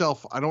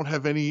myself, I don't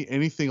have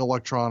anything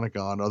electronic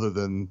on other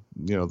than,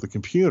 the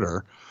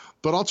computer,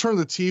 but I'll turn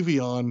the TV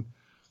on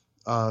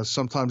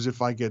sometimes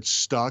if I get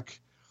stuck,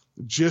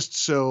 just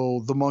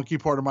so the monkey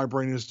part of my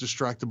brain is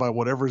distracted by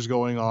whatever's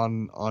going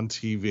on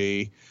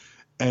TV.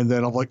 And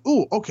then I'm like,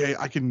 oh, okay,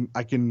 I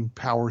can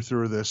power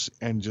through this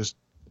and just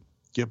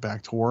get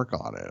back to work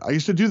on it. I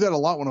used to do that a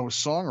lot when I was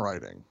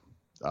songwriting.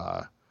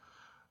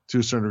 To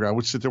a certain degree, I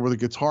would sit there with a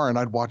guitar and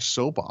I'd watch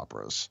soap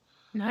operas.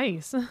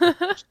 Nice.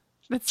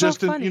 That's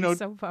just so funny.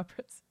 Soap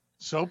operas.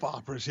 Soap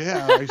operas,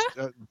 yeah.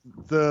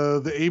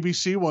 The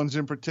ABC ones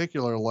in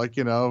particular. Like,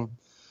 I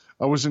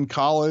was in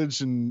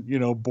college and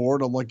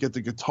bored. I'm like, get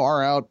the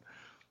guitar out,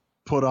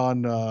 put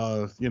on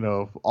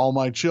All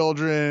My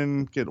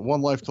Children, get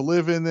One Life to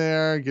Live in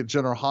there, get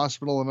General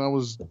Hospital, and I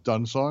was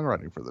done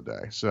songwriting for the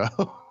day. So.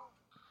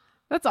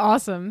 That's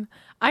awesome.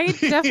 I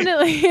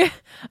definitely,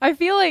 I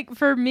feel like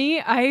for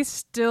me, I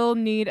still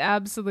need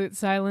absolute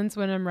silence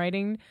when I'm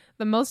writing.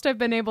 The most I've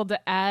been able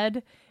to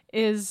add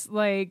is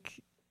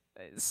like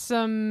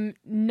some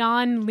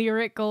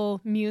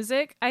non-lyrical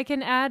music I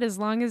can add as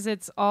long as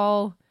it's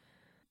all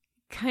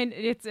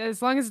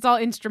as long as it's all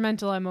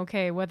instrumental, I'm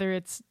okay. Whether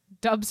it's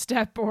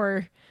dubstep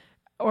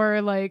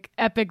or like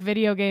epic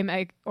video game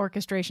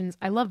orchestrations.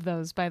 I love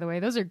those, by the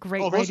way. Those are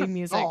great writing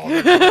music.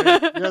 Yeah,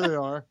 they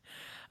are.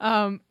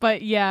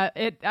 But yeah,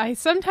 I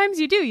sometimes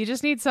you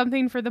just need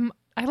something for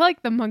I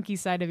like the monkey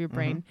side of your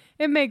brain.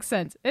 Mm-hmm. It makes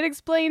sense. It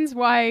explains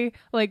why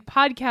like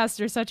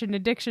podcasts are such an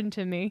addiction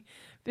to me,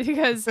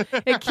 because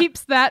it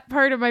keeps that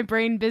part of my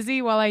brain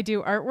busy while I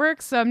do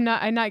artwork. So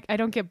I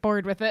don't get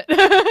bored with it.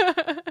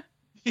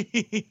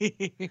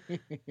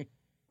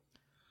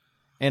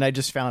 And I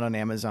just found on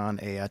Amazon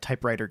a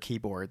typewriter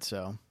keyboard,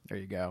 so there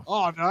you go.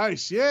 Oh,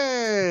 nice.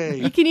 Yay.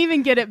 You can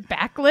even get it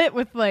backlit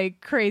with like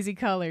crazy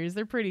colors.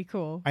 They're pretty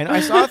cool. I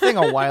saw a thing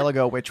a while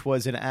ago, which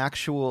was an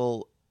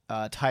actual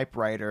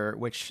typewriter,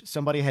 which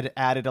somebody had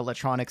added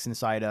electronics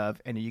inside of,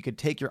 and you could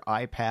take your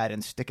iPad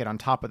and stick it on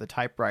top of the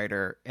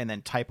typewriter and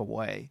then type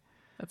away.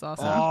 That's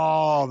awesome.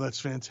 Oh, that's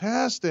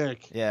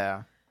fantastic.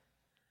 Yeah.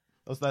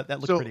 That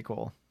looked pretty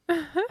cool.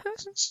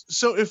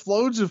 So if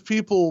loads of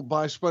people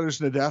buy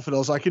Spiders and the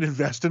Daffodils, I can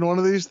invest in one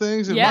of these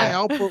things, and my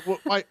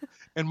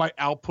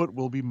output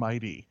will be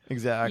mighty.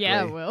 Exactly.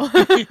 Yeah, it will.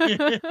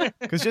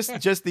 Because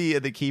just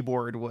the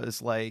keyboard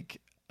was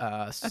like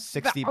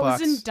 $60.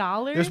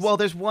 $1,000?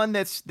 There's one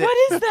what is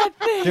that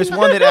thing? There's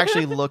one that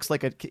actually looks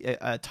like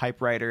a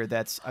typewriter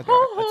that's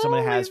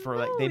someone has for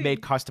like they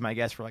made custom, I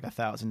guess, for like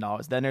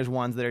 $1,000. Then there's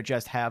ones that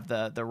just have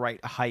the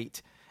right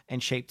height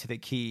and shape to the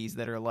keys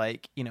that are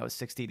like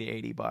 $60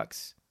 to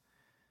 $80.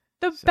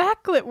 The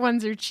backlit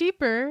ones are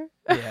cheaper.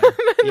 Yeah,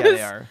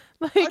 they are.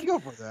 Like, I'd go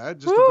for that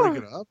just to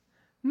break it up.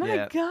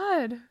 My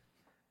God.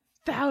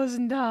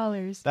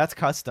 $1,000. That's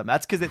custom.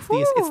 That's because it's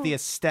the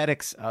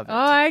aesthetics of it. Oh,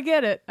 I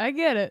get it.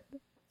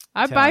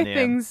 I buy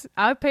things.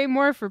 I pay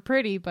more for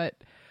pretty, but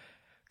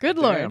good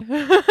Lord.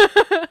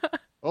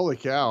 Holy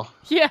cow.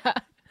 Yeah.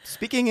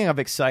 Speaking of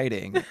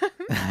exciting,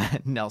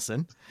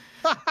 Nelson.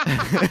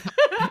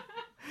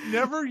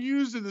 Never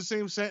used in the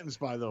same sentence,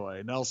 by the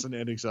way. Nelson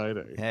and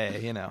exciting.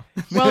 Hey,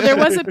 Well, there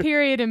was a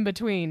period in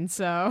between,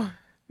 so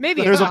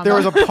maybe there was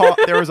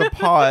a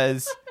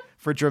pause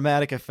for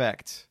dramatic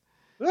effect.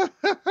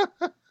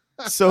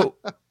 So,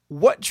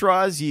 what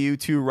draws you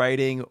to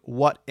writing?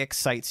 What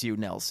excites you,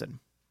 Nelson?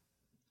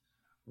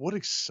 What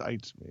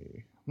excites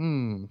me?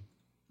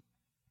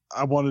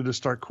 I wanted to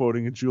start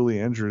quoting a Julie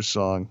Andrews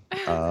song,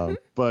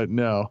 but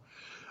no.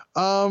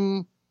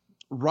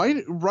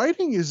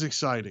 Writing is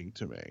exciting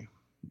to me.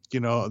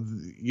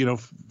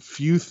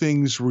 Few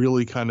things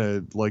really kind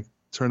of like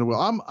turn the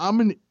wheel. I'm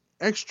an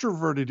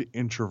extroverted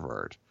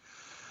introvert.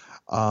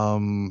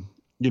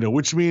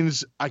 Which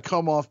means I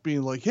come off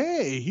being like,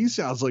 hey, he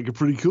sounds like a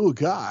pretty cool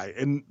guy.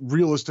 And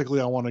realistically,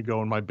 I want to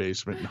go in my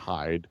basement and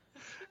hide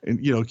and,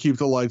 keep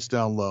the lights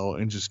down low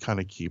and just kind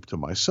of keep to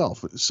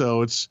myself.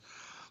 So it's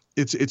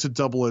a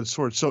double-edged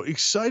sword. So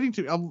exciting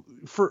to me.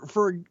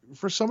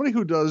 For somebody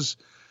who does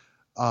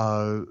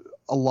a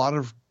lot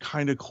of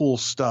kind of cool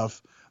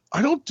stuff,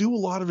 I don't do a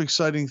lot of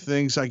exciting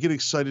things. I get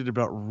excited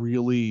about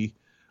really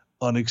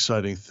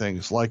unexciting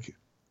things. Like,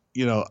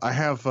 I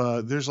have,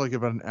 there's like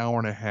about an hour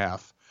and a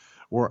half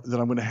that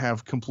I'm going to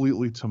have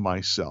completely to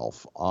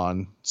myself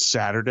on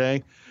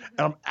Saturday. And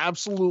I'm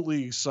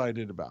absolutely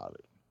excited about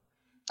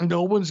it.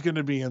 No one's going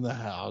to be in the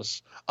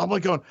house. I'm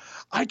like going,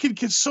 I can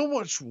get so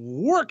much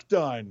work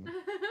done.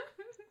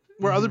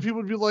 Where other people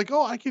would be like,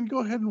 oh, I can go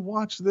ahead and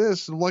watch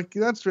this. And I'm like,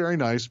 that's very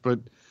nice.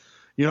 But,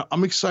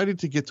 I'm excited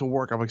to get to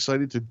work. I'm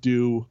excited to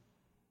do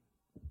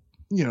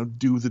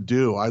the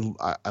do.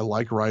 I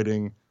like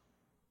writing.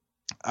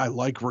 I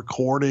like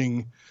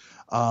recording.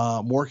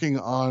 I'm working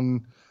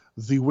on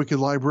the Wicked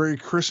Library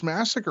Chris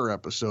Massacre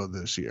episode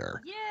this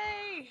year.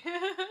 Yay!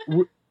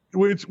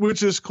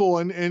 which is cool.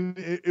 And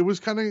it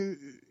was kind of,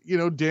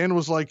 Dan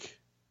was like,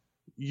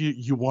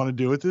 you want to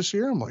do it this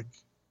year? I'm like,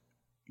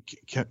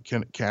 can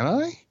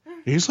I?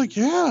 He's like,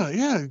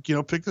 yeah,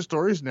 pick the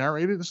stories,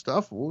 narrate it and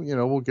stuff.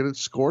 We'll get it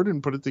scored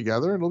and put it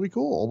together, and it'll be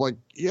cool. I'm like,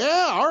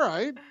 yeah, all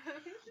right.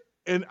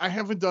 And I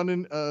haven't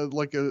done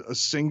a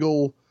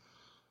single,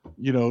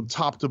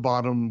 top to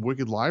bottom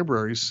Wicked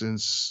Library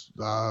since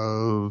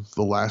the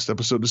last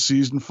episode of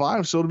season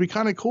 5. So it'll be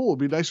kind of cool. It'll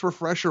be a nice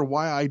refresher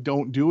why I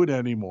don't do it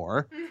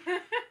anymore.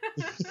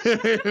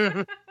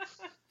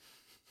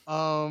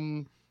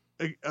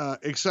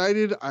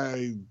 Excited.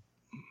 I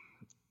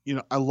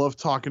love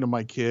talking to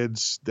my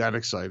kids. That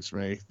excites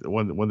me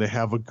when they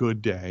have a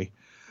good day.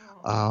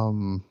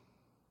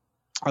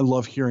 I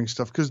love hearing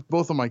stuff because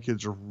both of my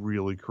kids are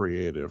really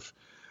creative.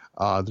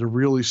 They're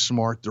really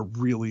smart. They're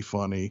really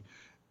funny.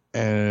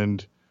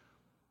 And,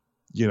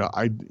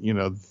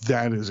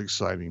 that is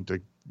exciting to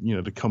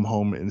come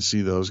home and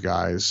see those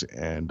guys.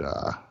 And,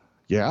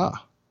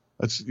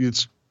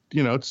 it's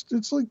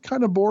like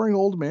kind of boring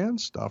old man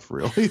stuff,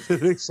 really.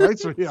 That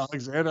excites me,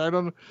 Alexander. I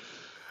don't.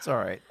 It's all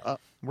right.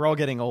 We're all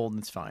getting old,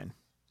 and it's fine.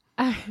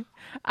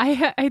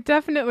 I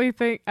definitely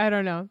think, I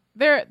don't know.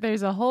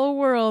 There's a whole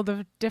world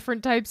of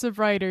different types of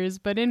writers,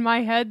 but in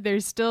my head,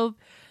 there's still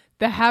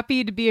the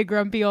happy to be a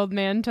grumpy old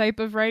man type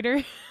of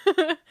writer.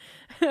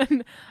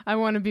 And I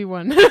want to be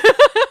one.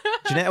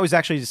 Jeanette was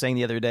actually just saying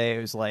the other day, it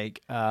was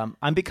like,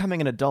 I'm becoming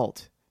an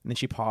adult. And then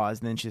she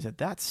paused, and then she said,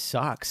 that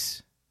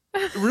sucks.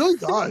 It really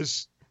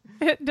does.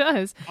 It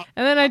does.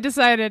 And then I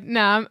decided,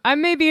 I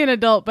may be an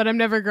adult, but I'm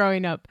never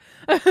growing up.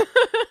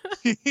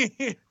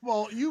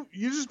 Well, you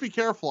just be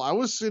careful. I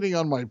was sitting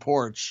on my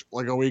porch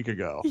like a week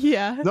ago.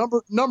 Yeah.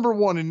 Number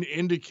one, an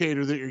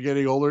indicator that you're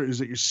getting older is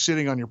that you're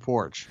sitting on your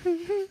porch.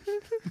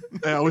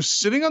 And I was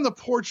sitting on the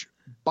porch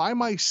by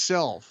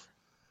myself,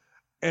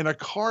 and a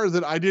car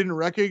that I didn't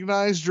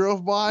recognize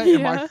drove by. Yeah.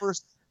 And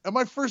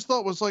my first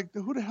thought was like,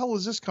 who the hell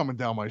is this coming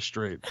down my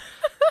street?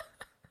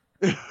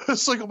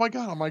 It's like, oh my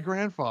God, I'm my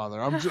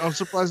grandfather. I'm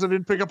surprised I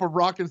didn't pick up a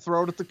rock and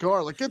throw it at the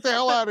car. Like, get the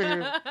hell out of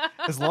here.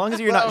 As long as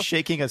you're not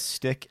shaking a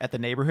stick at the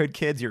neighborhood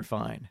kids, you're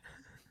fine.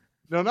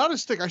 No, not a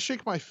stick. I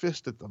shake my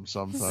fist at them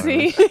sometimes.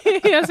 See,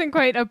 he hasn't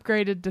quite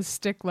upgraded to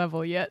stick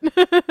level yet.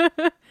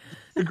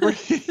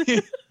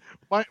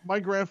 My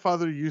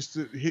grandfather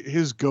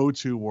his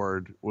go-to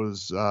word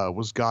was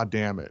God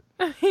damn it.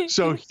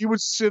 So he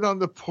would sit on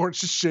the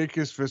porch and shake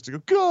his fist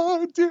and go,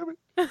 God damn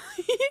it.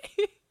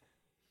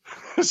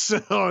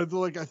 So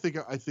like I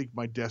think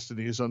my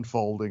destiny is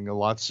unfolding a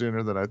lot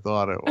sooner than I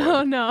thought it would.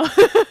 Oh no.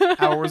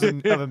 Hours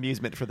of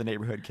amusement for the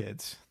neighborhood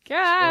kids.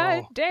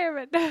 God damn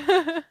it.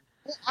 Well,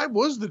 I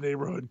was the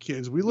neighborhood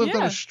kids. We lived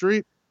on a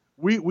street.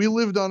 We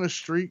lived on a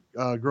street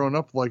growing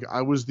up. Like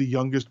I was the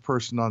youngest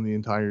person on the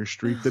entire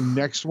street. The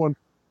next one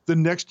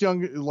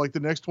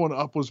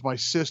up was my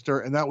sister,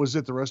 and that was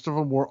it. The rest of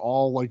them were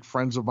all like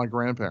friends of my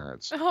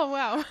grandparents. Oh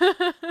wow.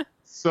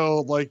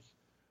 So like,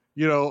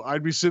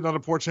 I'd be sitting on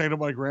the porch hanging with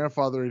my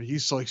grandfather, and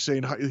he's like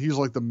saying, he's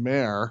like the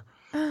mayor.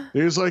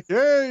 He's like,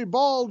 hey,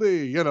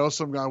 Baldy,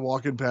 some guy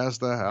walking past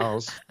the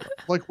house.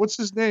 Like, what's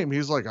his name?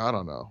 He's like, I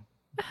don't know.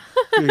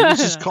 He's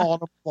just calling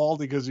him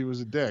Baldy because he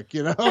was a dick,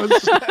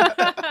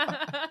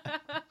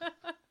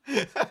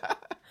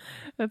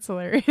 That's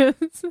hilarious.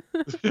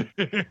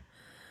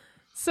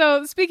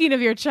 So, speaking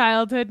of your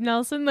childhood,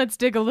 Nelson, let's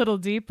dig a little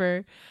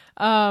deeper.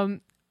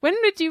 When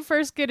did you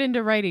first get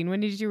into writing? When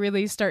did you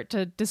really start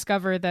to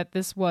discover that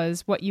this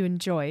was what you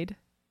enjoyed?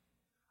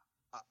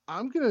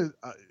 I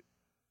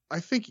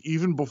think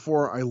even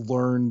before I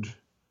learned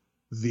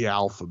the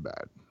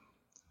alphabet,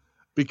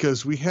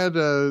 because we had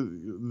a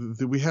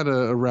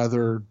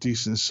rather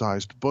decent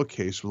sized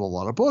bookcase with a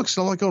lot of books.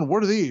 And I'm like, going,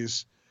 what are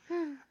these?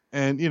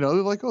 And, they're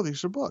like, oh,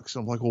 these are books.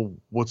 I'm like, well,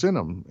 what's in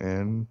them?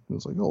 And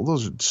it's like, oh,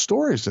 those are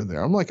stories in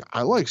there. I'm like,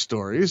 I like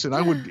stories. And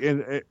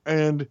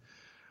and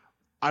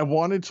I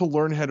wanted to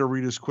learn how to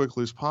read as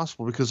quickly as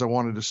possible because I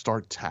wanted to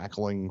start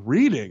tackling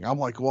reading. I'm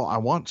like, well, I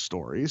want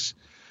stories.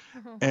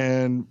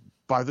 And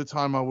by the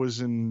time I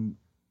was in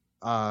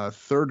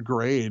third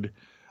grade,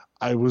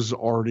 I was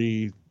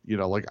already,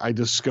 I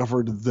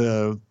discovered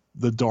the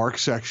dark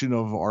section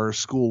of our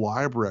school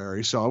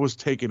library. So I was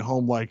taking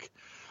home like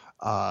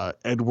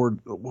Edward,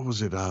 what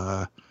was it?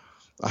 A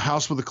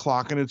House with a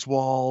Clock in Its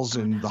Walls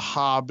and The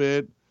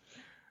Hobbit.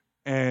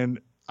 And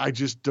I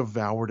just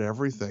devoured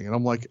everything. And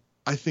I'm like,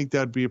 I think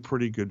that'd be a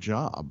pretty good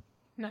job.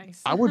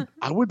 Nice. I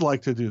would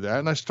like to do that.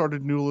 And I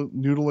started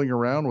noodling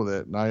around with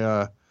it. And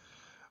I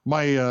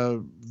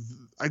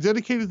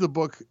dedicated the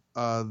book,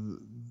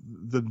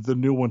 the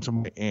new one, to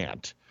my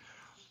aunt,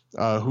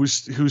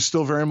 who's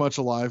still very much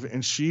alive.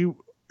 And she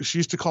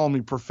used to call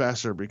me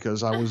Professor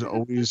because I was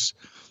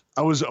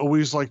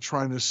always like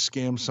trying to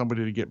scam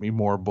somebody to get me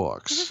more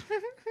books.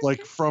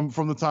 Like from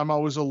the time I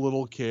was a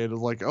little kid,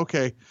 like,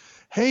 okay,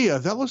 hey,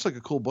 that looks like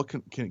a cool book.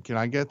 Can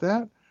I get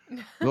that?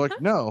 They're like,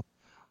 no.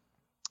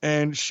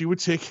 And she would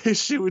take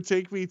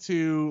me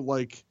to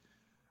like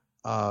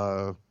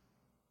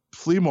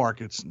flea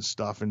markets and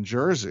stuff in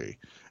Jersey,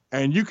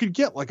 and you could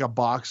get like a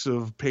box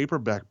of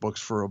paperback books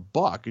for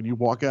 $1, and you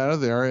walk out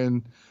of there,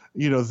 and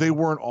they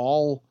weren't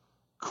all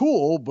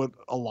cool, but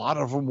a lot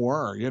of them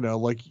were.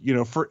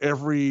 For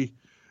every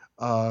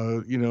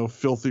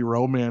filthy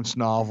romance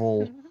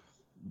novel,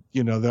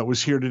 that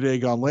was here today,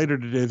 gone later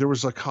today. There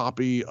was a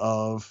copy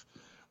of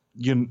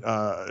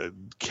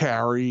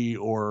Carrie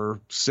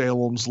or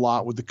Salem's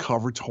Lot with the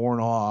cover torn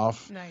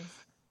off. Nice.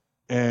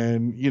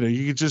 And,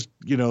 you could just,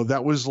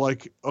 that was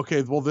like,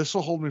 okay, well, this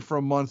will hold me for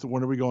a month.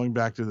 When are we going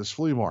back to this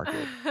flea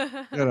market?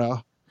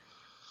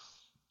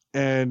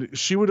 And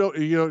she would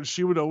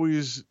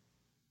always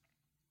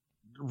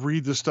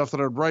read the stuff that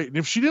I'd write. And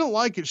if she didn't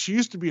like it, she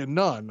used to be a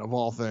nun of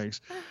all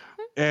things.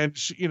 And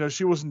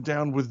she wasn't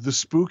down with the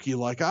spooky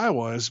like I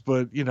was,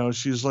 but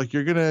she's like,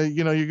 you're going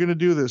to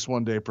do this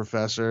one day,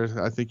 Professor.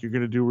 I think you're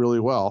going to do really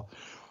well.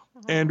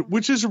 And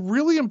which is a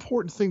really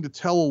important thing to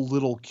tell a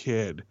little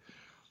kid.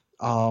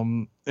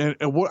 And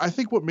what I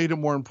think what made it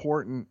more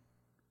important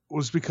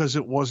was because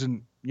it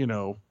wasn't,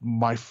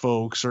 my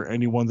folks or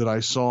anyone that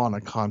I saw on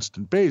a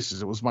constant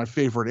basis. It was my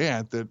favorite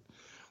aunt that,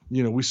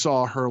 we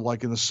saw her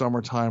like in the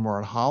summertime or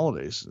on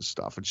holidays and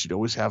stuff. And she'd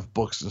always have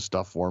books and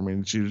stuff for me.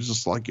 And she was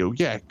just like,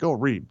 go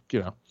read,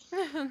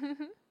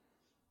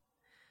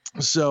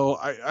 So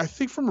I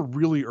think from a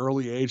really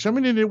early age,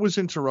 and it was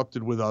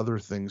interrupted with other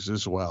things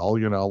as well.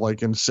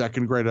 Like in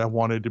second grade, I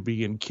wanted to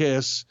be in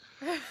KISS.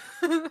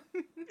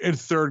 In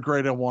third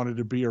grade, I wanted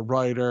to be a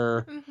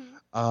writer.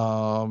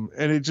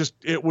 And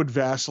it would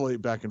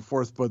vacillate back and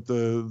forth, but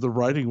the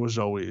writing was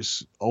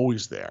always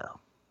there.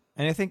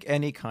 And I think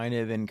any kind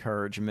of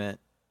encouragement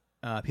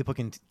people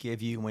can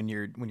give you when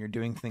you're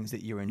doing things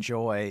that you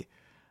enjoy,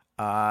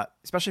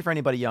 especially for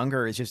anybody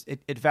younger, is just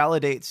it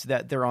validates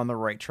that they're on the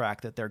right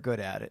track, that they're good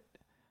at it.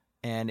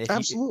 And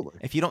Absolutely.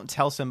 If you don't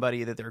tell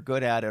somebody that they're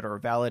good at it or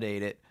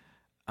validate it,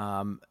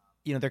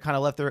 they're kind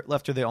of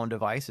left to their own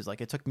devices.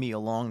 Like it took me a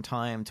long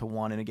time to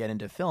want to get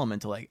into film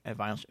until I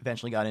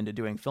eventually got into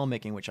doing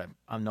filmmaking, which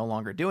I'm no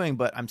longer doing,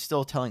 but I'm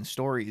still telling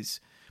stories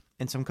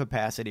in some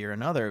capacity or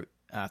another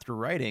through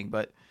writing.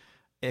 But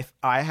if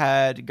I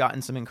had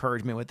gotten some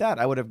encouragement with that,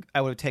 I would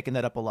have taken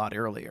that up a lot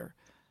earlier.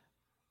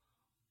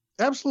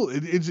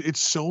 Absolutely. It's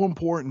so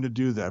important to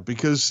do that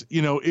because,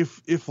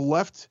 if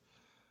left,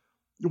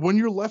 when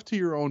you're left to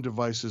your own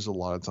devices a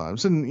lot of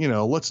times, and,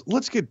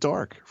 let's get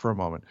dark for a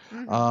moment.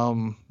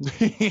 A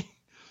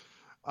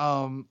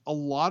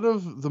lot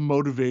of the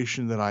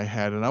motivation that I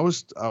had, and I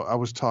was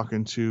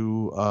talking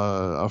to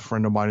a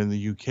friend of mine in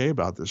the UK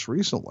about this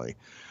recently.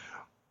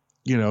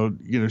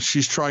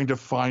 She's trying to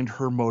find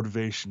her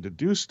motivation to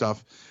do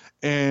stuff.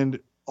 And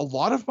a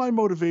lot of my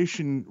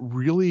motivation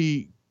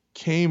really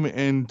came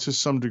and to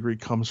some degree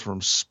comes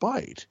from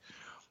spite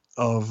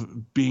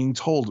of being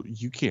told,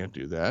 you can't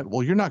do that.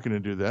 Well, you're not going to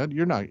do that.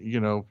 You're not,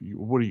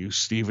 what are you,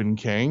 Stephen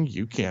King?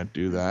 You can't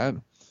do that.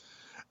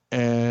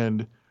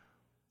 And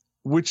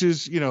which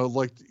is,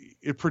 like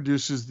it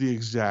produces the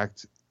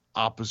exact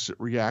opposite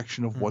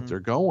reaction of what they're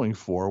going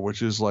for,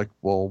 which is like,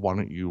 well, why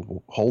don't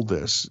you hold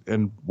this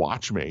and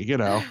watch me,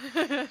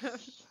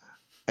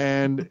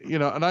 and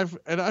and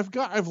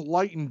I've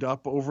lightened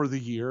up over the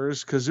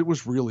years because it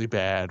was really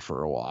bad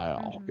for a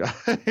while.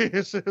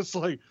 It's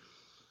like,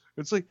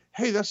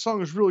 hey, that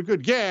song is really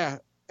good. Yeah,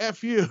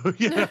 F you.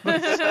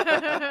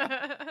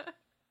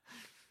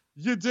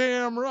 You're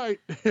damn right.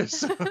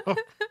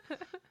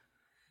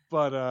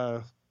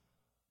 But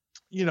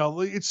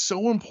it's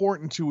so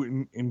important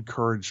to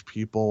encourage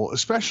people,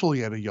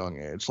 especially at a young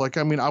age. Like,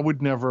 I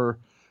would never,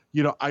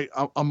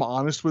 I'm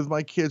honest with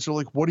my kids. They're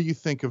like, what do you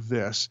think of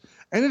this?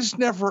 And it's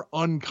never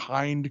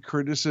unkind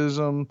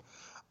criticism.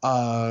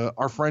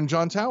 Our friend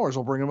John Towers,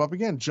 will bring him up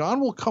again.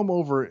 John will come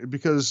over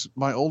because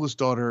my oldest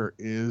daughter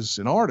is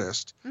an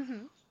artist.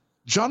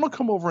 John will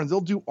come over and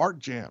they'll do art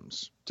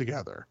jams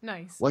together.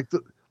 Nice.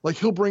 Like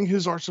he'll bring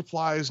his art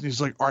supplies and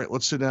he's like, all right,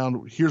 let's sit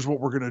down. Here's what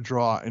we're going to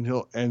draw. And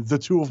the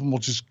two of them will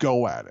just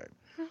go at it.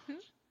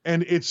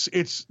 And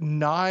it's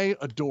nigh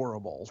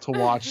adorable to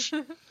watch,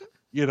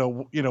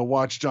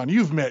 watch John.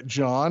 You've met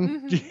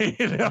John,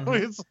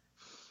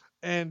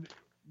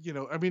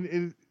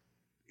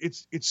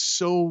 it's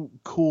so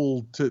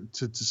cool to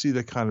see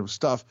that kind of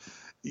stuff.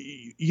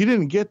 You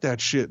didn't get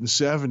that shit in the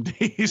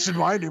 70s in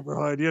my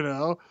neighborhood,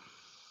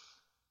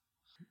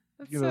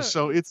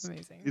 so it's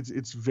amazing.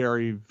 It's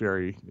very,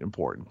 very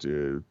important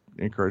to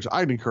encourage.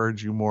 I'd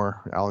encourage you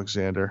more,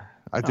 Alexander.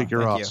 I think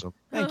you're awesome.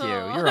 Thank you.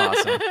 You're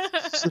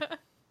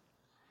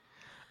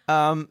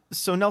awesome.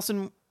 So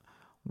Nelson,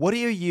 what do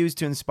you use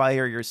to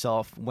inspire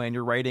yourself when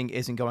your writing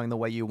isn't going the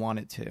way you want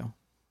it to?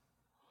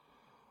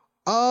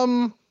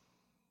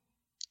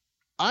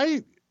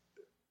 I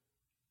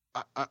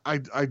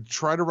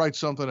try to write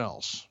something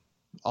else.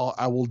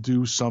 I will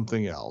do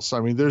something else.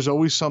 There's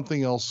always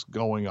something else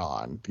going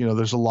on.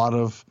 There's a lot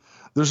of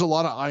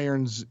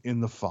irons in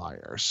the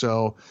fire.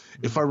 So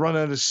if I run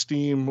out of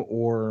steam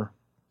or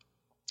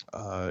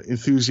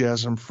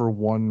enthusiasm for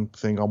one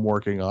thing I'm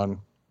working on,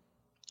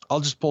 I'll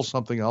just pull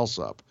something else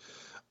up.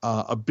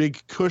 A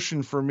big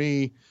cushion for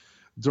me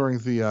during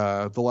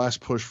the last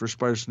push for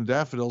Spiders and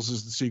Daffodils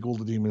is the sequel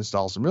to Demons,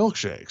 Dolls, and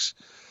Milkshakes.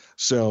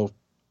 So,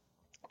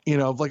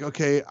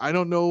 okay, I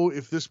don't know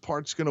if this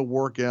part's going to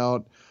work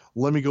out.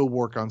 let me go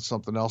work on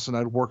something else. And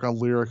I'd work on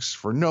lyrics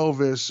for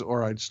Novus,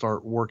 or I'd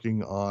start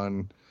working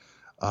on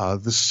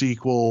the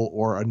sequel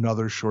or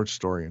another short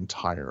story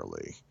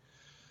entirely.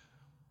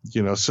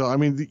 So I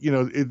mean,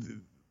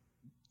 the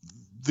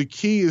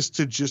key is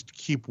to just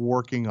keep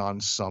working on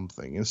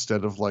something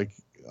instead of like,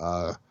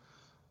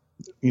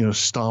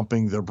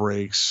 stomping the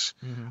brakes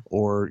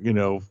or,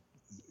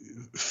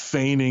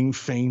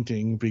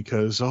 fainting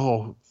because,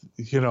 I'm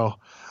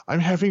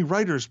having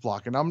writer's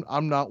block, and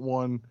I'm not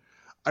one.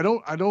 I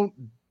don't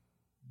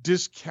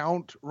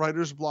discount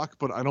writer's block,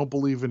 but I don't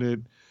believe in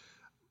it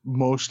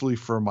mostly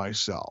for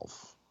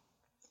myself.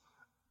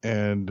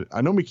 And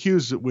I know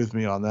McHugh's with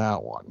me on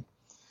that one.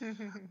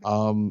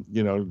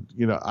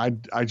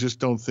 I just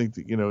don't think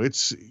that,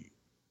 it's,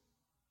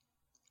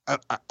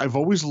 I've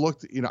always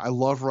looked, I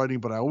love writing,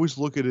 but I always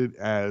look at it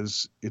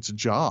as it's a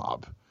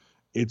job.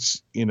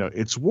 It's,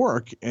 it's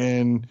work,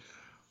 and,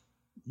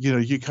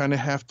 you kind of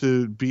have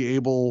to be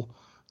able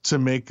to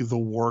make the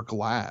work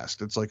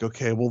last. It's like,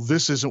 okay, well,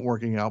 this isn't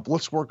working out, but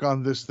let's work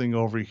on this thing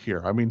over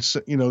here. I mean,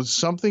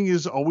 something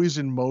is always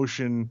in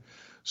motion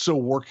so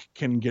work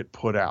can get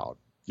put out.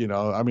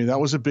 I mean, that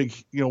was a big,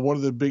 one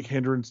of the big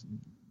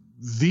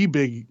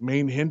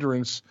main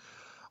hindrance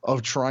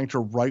of trying to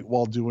write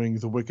while doing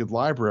The Wicked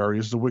Library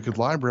is the Wicked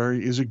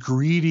Library is a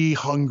greedy,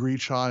 hungry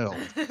child.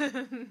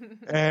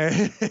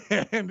 and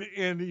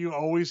you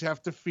always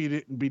have to feed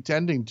it and be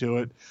tending to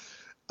it.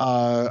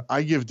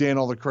 I give Dan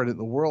all the credit in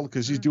the world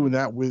because he's doing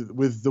that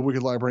with The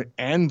Wicked Library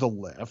and The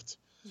Lift.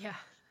 Yeah.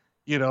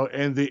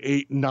 And the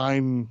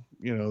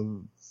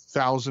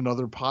 8,000-9,000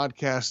 other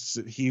podcasts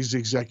that he's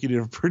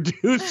executive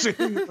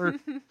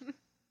producing.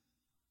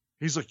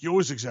 He's like, you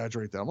always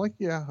exaggerate that. I'm like,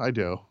 yeah, I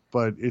do,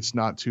 but it's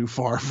not too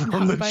far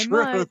from the truth.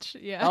 Much.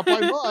 Yeah. Not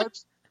by much.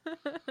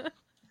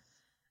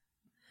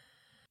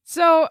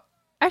 So,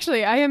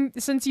 actually,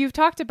 since you've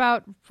talked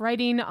about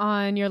writing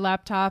on your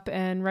laptop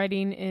and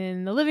writing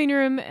in the living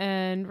room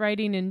and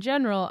writing in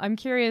general, I'm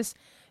curious,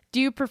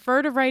 do you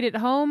prefer to write at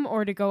home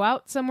or to go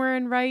out somewhere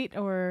and write,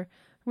 or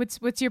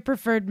what's your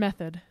preferred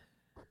method?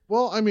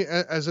 Well, I mean,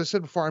 as I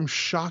said before, I'm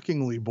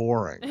shockingly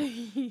boring,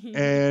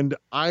 and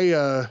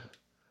I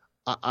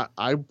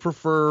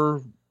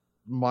prefer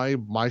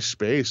my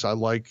space. I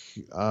like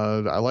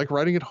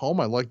writing at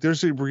home. I'm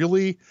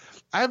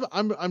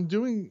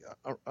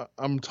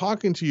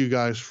talking to you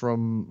guys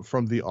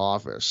from the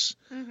office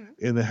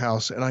in the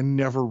house, and I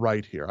never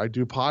write here. I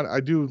do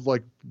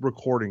like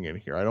recording in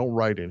here. I don't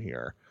write in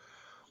here.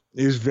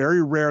 It is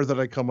very rare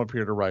that I come up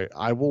here to write.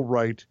 I will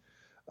write.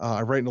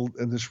 I write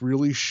in this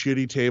really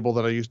shitty table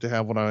that I used to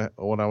have when I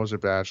was a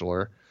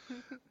bachelor.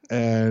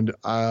 And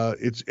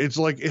it's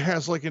like it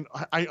has like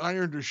I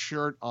ironed a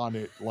shirt on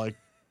it like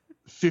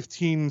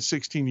 15,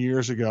 16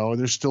 years ago, and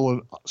there's still a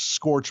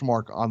scorch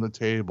mark on the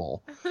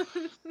table.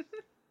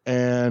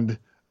 And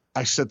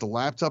I set the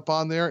laptop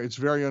on there. It's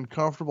very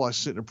uncomfortable. I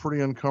sit in a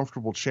pretty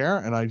uncomfortable chair,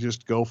 and I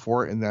just go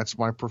for it, and that's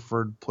my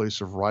preferred place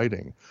of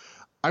writing.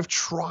 I've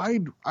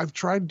tried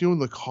doing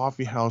the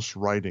coffee house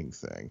writing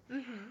thing.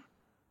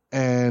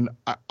 And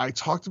I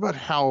talked about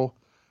how,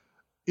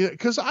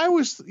 because I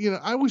always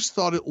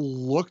thought it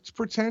looked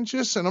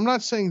pretentious, and I'm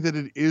not saying that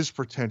it is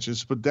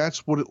pretentious, but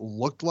that's what it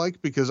looked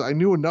like because I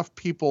knew enough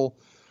people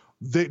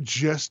that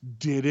just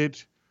did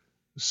it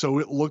so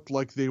it looked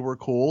like they were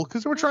cool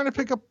because they were trying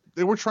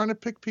to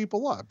pick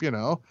people up,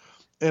 and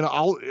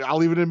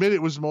I'll even admit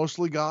it was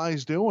mostly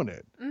guys doing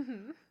it.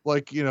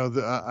 Like,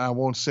 I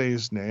won't say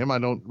his name. I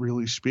don't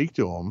really speak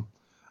to him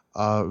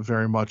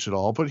very much at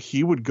all, but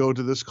he would go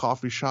to this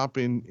coffee shop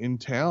in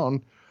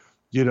town.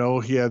 He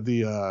had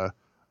the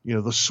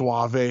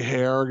suave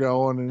hair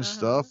going and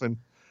stuff. And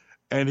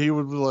he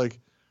would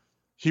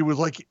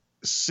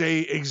say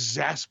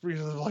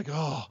exasperated, like,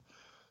 oh,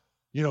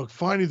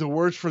 finding the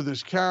words for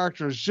this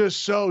character is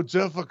just so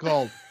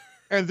difficult.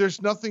 And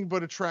there's nothing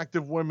but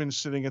attractive women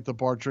sitting at the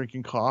bar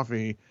drinking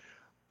coffee.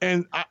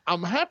 And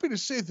I'm happy to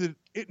say that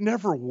it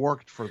never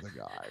worked for the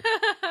guy.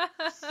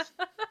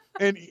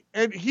 And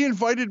he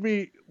invited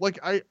me, like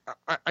I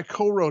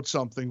co-wrote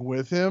something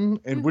with him,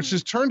 and which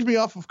has turned me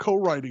off of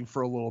co-writing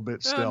for a little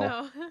bit still.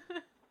 Oh,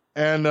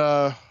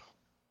 no.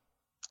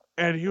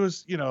 And he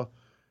was,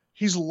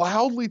 he's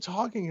loudly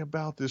talking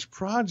about this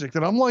project,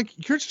 and I'm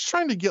like, you're just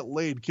trying to get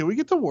laid. Can we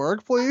get to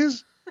work,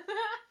 please?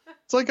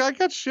 It's like, I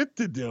got shit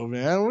to do,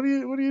 man. What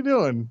are you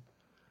doing?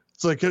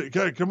 It's like,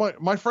 can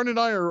my friend and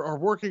I are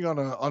working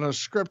on a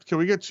script. Can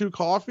we get 2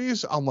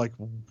 coffees? I'm like,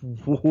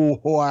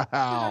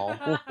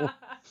 wow.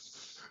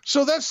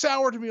 So that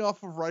soured me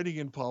off of writing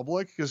in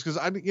public because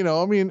I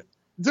mean,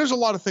 there's a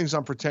lot of things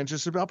I'm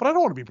pretentious about, but I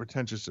don't want to be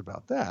pretentious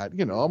about that.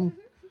 I'm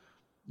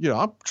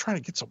trying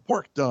to get some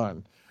work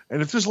done.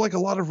 And if there's like a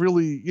lot of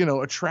really,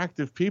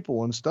 attractive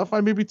people and stuff,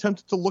 I may be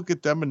tempted to look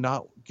at them and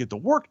not get the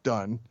work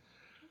done.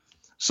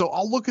 So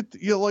I'll look at,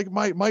 like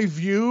my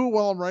view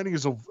while I'm writing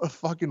is a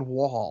fucking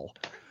wall.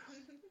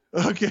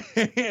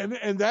 Okay.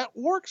 And that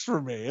works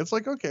for me. It's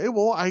like, okay,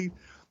 well,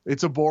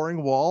 it's a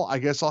boring wall. I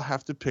guess I'll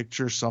have to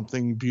picture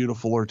something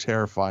beautiful or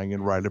terrifying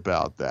and write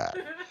about that.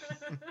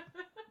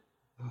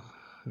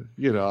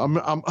 I'm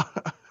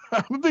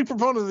I'm a big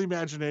proponent of the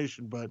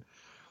imagination, but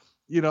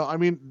I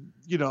mean,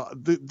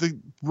 the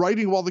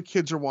writing while the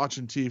kids are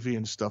watching TV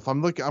and stuff.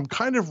 I'm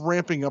kind of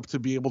ramping up to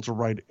be able to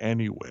write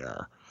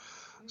anywhere.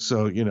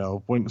 So,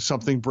 when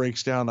something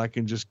breaks down, I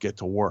can just get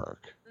to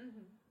work.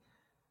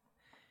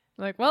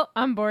 Like, well,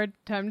 I'm bored.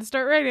 Time to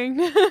start writing.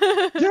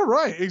 Yeah,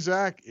 right.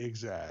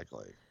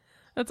 Exactly.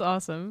 That's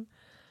awesome.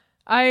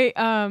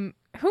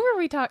 Who were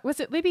we talking? Was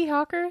it Libby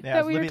Hawker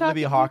that we were talking?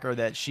 Libby Hawker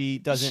that she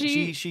doesn't.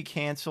 She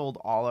canceled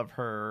all of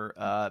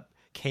her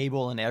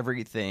cable and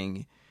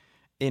everything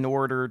in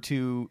order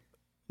to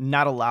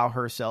not allow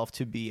herself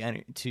to be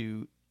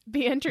entertained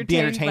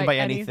by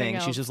anything.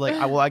 She's just like,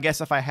 well, I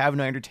guess if I have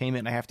no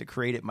entertainment, I have to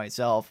create it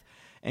myself.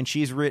 And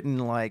she's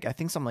written I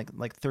think something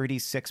like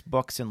 36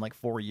 books in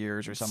 4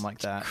 years or something like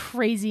that.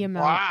 Crazy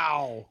amount.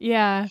 Wow.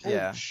 Yeah.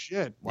 Holy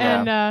shit.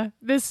 Wow. And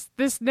this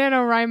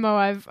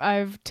NaNoWriMo,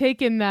 I've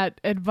taken that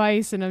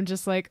advice and I'm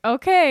just like,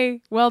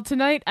 okay, well,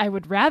 tonight I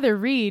would rather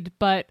read,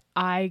 but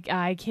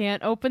I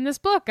can't open this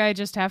book. I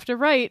just have to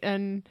write.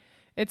 And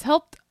it's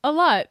helped a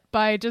lot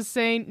by just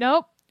saying,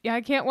 nope,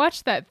 I can't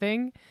watch that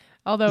thing.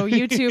 Although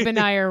YouTube and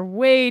I are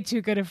way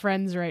too good of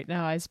friends right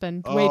now. I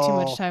spend way too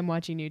much time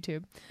watching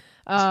YouTube.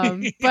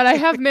 But I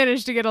have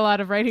managed to get a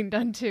lot of writing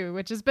done too,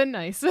 which has been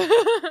nice.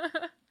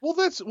 Well,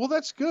 that's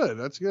good.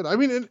 That's good. I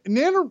mean,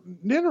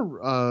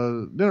 NaNoWriMo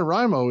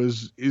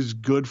is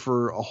good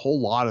for a whole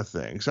lot of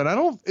things,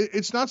 and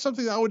it's not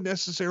something I would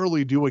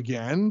necessarily do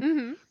again.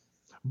 Mm-hmm.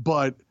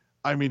 But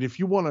I mean, if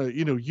you want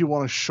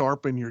to,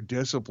 sharpen your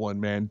discipline,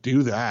 man,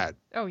 do that.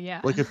 Oh yeah.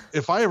 Like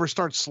if I ever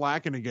start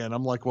slacking again,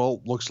 I'm like,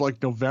 well, looks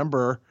like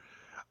November.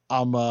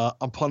 I'm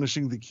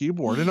punishing the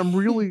keyboard, and I'm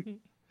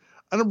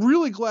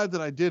really glad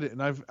that I did it.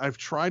 And I've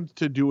tried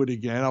to do it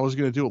again. I was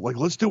going to do it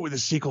let's do it with a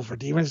sequel for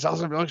Demons,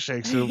 Dolls, and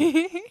Milkshakes. So,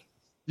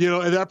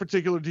 and that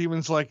particular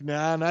demon's like,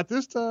 nah, not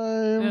this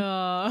time.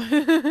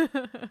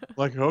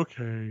 Like,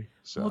 okay.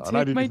 So I'll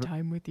take my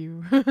time with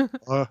you.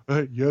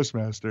 Yes,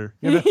 master.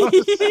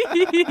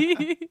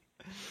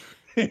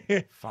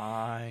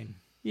 Fine.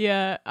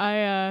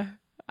 Yeah,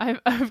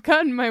 I've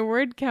gotten my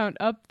word count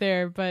up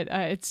there, but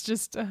it's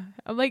just at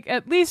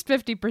least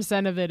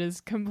 50% of it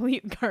is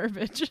complete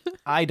garbage.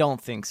 I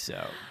don't think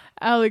so.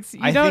 Alex,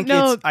 you don't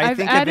know. I've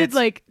added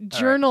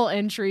journal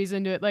entries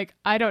into it.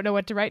 I don't know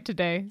what to write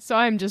today, so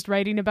I'm just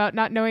writing about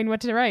not knowing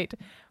what to write.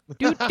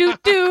 Do.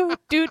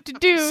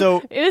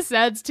 So this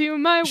adds to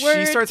my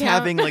word. She starts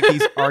having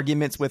these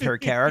arguments with her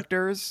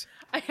characters.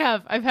 I've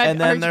had,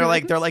 and then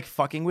they're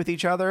fucking with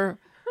each other.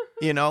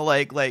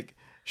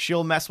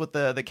 She'll mess with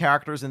the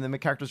characters, and then the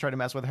characters try to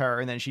mess with her,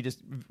 and then she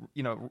just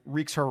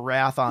wreaks her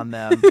wrath on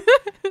them.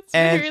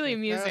 It's really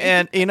amusing.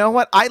 And you know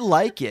what? I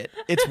like it.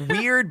 It's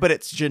weird, but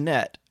it's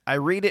Jeanette. I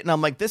read it and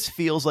I'm like, this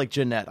feels like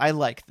Jeanette. I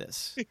like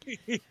this.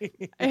 It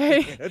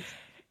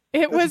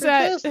was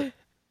fantastic.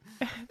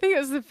 I think it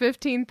was the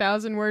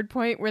 15,000 word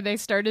point where they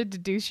started to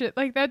do shit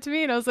like that to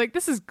me, and I was like,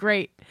 this is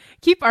great.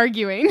 Keep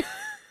arguing.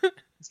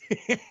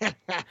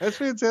 That's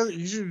fantastic.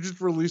 You should just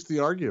release the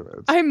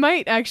arguments. I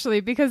might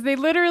actually, because they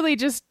literally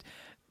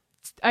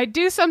I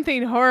do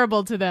something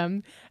horrible to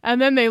them,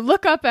 and then they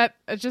look up at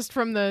at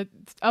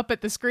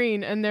the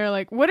screen, and they're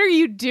like, "What are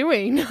you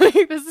doing?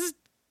 This is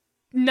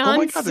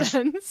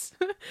nonsense."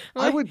 Oh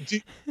my God, I would.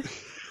 Do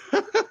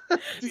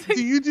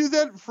you do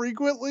that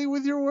frequently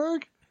with your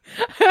work?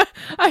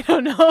 I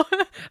don't know.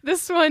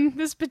 This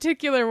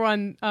particular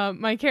one,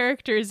 my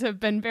characters have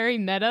been very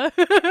meta.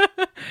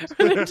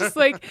 They're just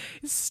like,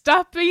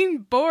 stop being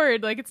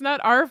bored. It's not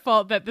our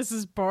fault that this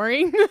is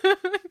boring.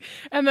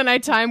 And then I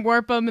time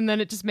warp them, and then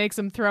it just makes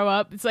them throw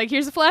up. It's like,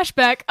 here's a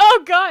flashback.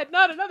 Oh God,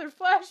 not another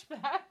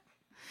flashback.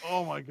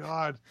 Oh my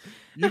God.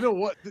 You know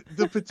what?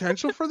 The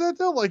potential for that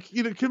though, can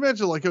you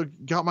imagine, I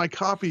got my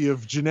copy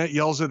of Jeanette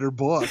Yells at Her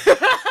Book.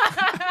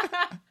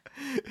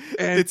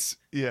 And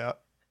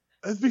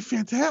that'd be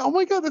fantastic. Oh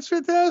my God, that's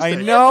fantastic. I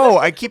know.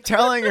 I keep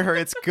telling her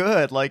it's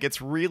good.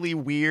 It's really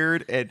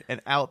weird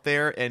and out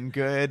there and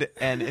good,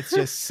 and it's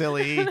just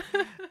silly.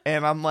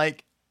 And I'm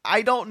like,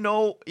 I don't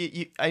know.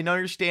 I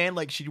understand.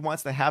 She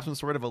wants to have some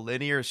sort of a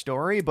linear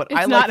story, but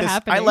I like this.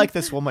 Happening. I like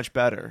this one much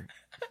better.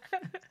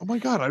 Oh my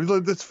God,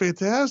 that's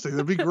fantastic.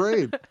 That'd be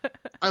great.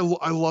 I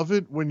love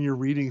it when you're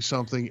reading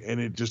something and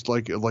it just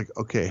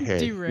okay,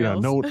 hey,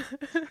 derails.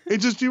 It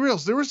just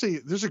derails.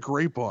 There's a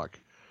great book.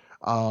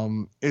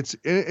 It's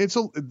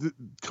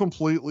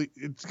completely,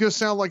 it's gonna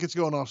sound like it's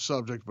going off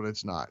subject, but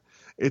it's not.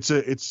 It's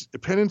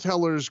Penn and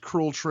Teller's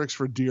Cruel Tricks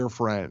for Dear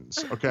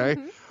Friends. Okay.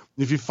 Mm-hmm.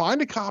 If you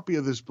find a copy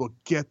of this book,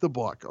 get the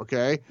book.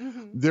 Okay.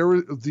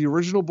 Mm-hmm. The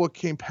original book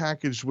came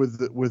packaged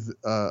with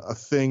a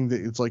thing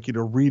that it's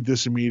read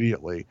this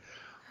immediately.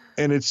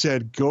 And it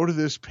said, go to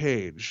this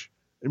page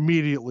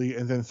immediately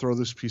and then throw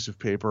this piece of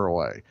paper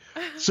away.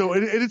 So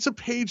it's a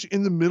page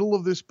in the middle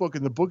of this book,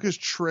 and the book is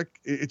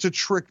it's a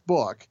tricked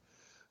book.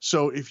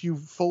 So if you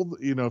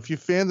if you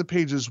fan the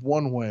pages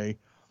one way,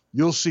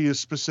 you'll see a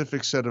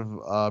specific set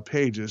of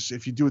pages.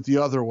 If you do it the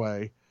other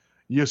way,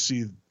 you'll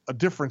see a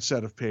different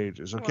set of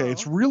pages. Okay.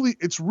 Whoa.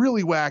 It's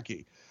really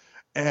wacky.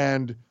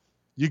 And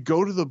You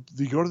go to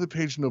the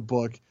page in the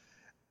book,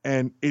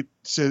 and it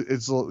says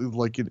it's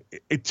like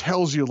it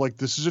tells you like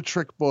this is a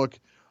trick book.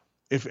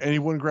 If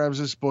anyone grabs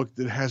this book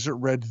that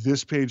hasn't read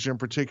this page in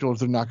particular,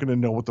 they're not going to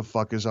know what the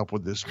fuck is up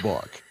with this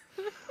book.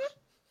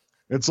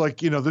 It's like,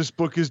 this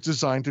book is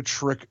designed to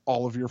trick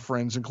all of your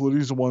friends,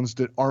 including the ones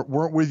that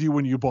weren't with you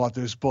when you bought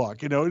this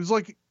book. It's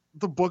like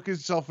the book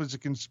itself is a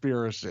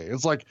conspiracy.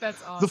 It's like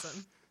that's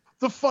awesome.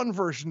 The fun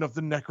version of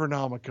the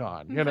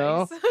Necronomicon,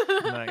 know?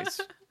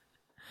 Nice.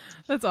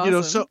 That's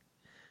awesome. So,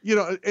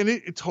 and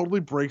it totally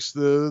breaks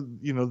the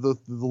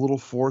little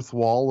fourth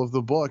wall of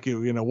the book.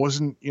 It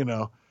wasn't,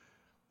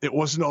 it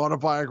wasn't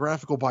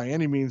autobiographical by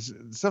any means.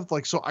 Stuff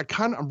like, so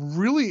I'm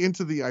really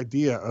into the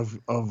idea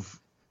of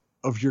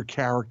your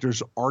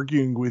characters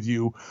arguing with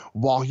you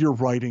while you're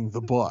writing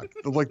the book.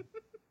 Like,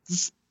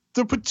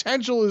 the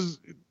potential is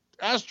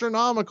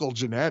astronomical,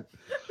 Jeanette.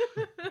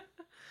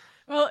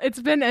 Well, it's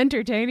been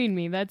entertaining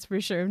me, that's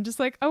for sure. I'm just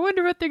like, I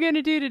wonder what they're going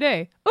to do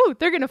today. Oh,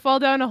 they're going to fall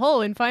down a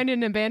hole and find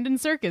an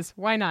abandoned circus.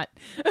 Why not?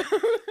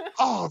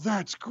 Oh,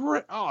 that's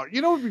great. Oh,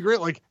 it would be great.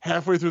 Like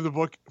halfway through the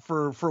book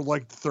for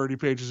like 30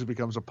 pages, it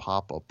becomes a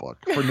pop-up book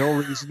for no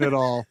reason at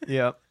all.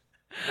 Yep.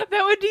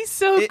 That would be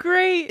so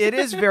great. It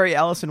is very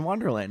Alice in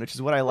Wonderland, which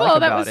is what I like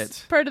about it.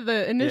 Was part of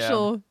the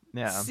initial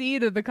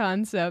seed of the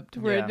concept.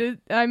 Where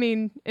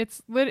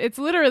it's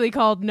literally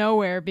called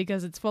Nowhere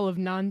because it's full of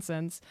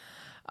nonsense.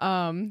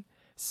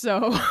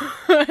 So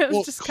I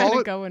was just kind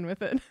of going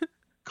with it.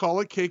 Call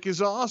it Cake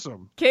is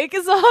Awesome. Cake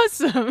is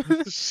awesome.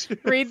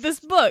 Read this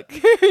book.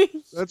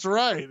 That's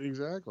right.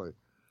 Exactly.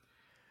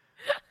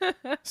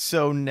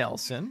 So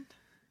Nelson.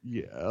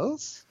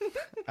 Yes.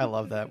 I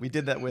love that. We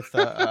did that with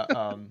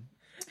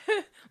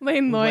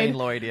Lane Lloyd. Lane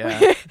Lloyd,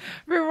 yeah.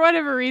 For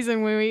whatever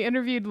reason, when we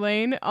interviewed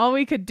Lane, all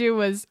we could do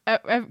was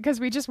because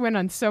we just went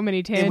on so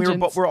many tangents.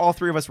 And we're all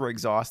three of us were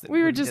exhausted.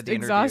 We were just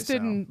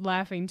exhausted and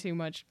laughing too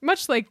much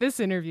like this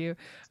interview.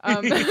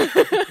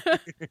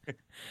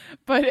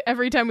 But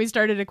every time we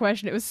started a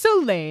question, it was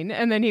so Lane,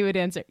 and then he would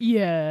answer,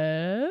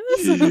 yes.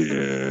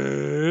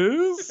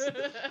 Yes.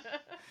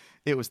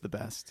 It was the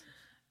best.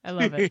 I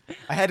love it.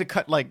 I had to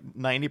cut like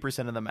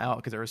 90% of them out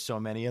because there were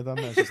so many of them.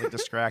 It was just like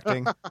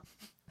distracting.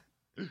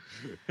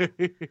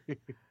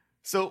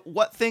 So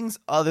what things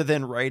other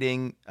than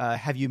writing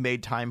have you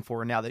made time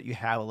for now that you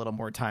have a little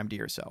more time to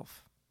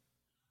yourself?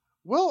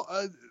 Well,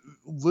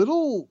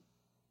 little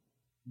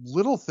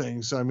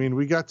things. I mean,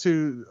 we got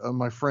to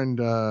my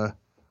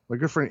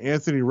good friend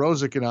Anthony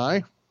Rosick and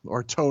I,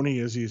 or Tony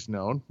as he's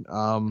known,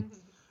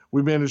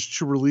 we managed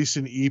to release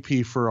an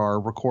EP for our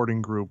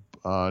recording group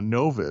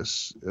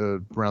Novus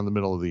around the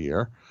middle of the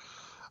year.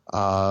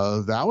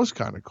 That was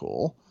kind of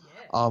cool.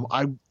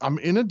 I'm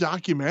in a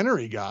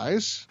documentary,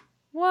 guys.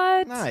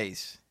 What?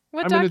 Nice.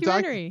 What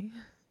documentary?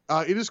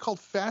 It is called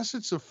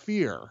Facets of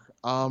Fear.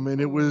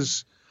 And it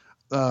was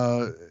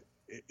a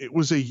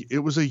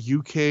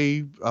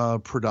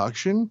UK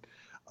production.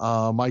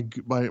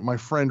 My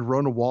friend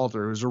Rona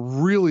Walter, who's a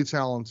really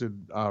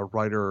talented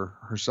writer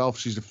herself.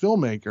 She's a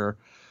filmmaker,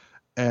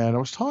 and I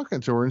was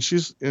talking to her, and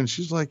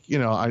she's like,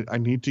 I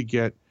need to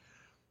get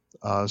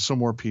some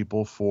more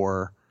people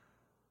for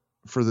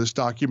this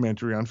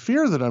documentary on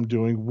fear that I'm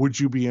doing. Would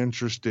you be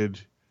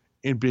interested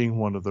in being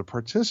one of the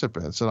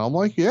participants? And I'm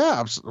like, yeah,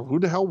 absolutely. Who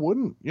the hell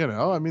wouldn't?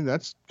 I mean,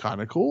 that's kind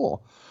of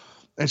cool.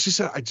 And she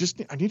said, I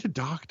need a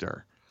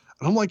doctor.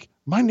 And I'm like,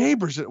 my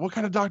neighbor's it. What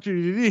kind of doctor do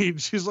you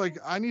need? She's like,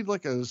 I need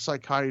like a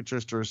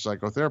psychiatrist or a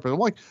psychotherapist. I'm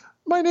like,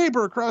 my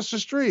neighbor across the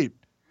street,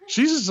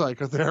 she's a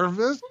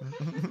psychotherapist.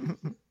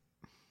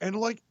 and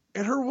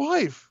her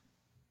wife,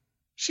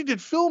 she did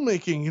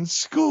filmmaking in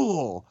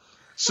school.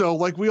 So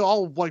like we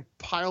all like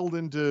piled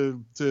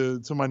into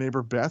my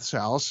neighbor Beth's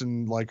house,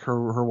 and like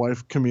her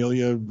wife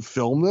Camelia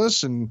filmed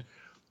this, and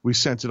we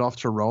sent it off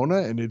to Rona,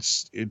 and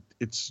it's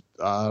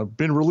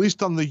been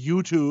released on the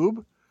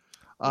YouTube.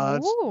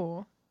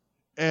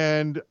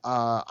 And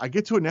I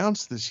get to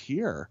announce this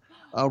here.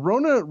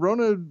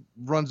 Rona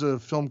runs a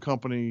film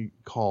company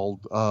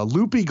called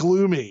Loopy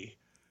Gloomy.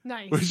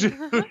 Nice. Which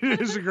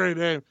is a great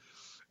name.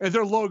 And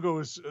their logo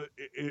is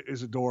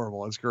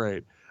adorable. It's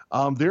great.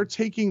 They're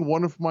taking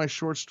one of my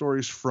short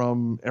stories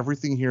from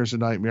Everything Here is a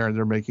Nightmare, and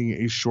they're making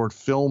a short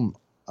film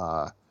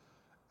out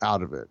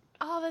of it.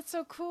 Oh, that's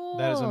so cool.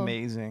 That is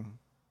amazing.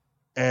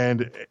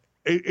 And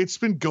it's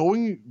been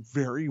going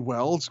very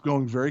well. It's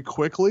going very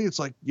quickly. It's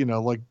like,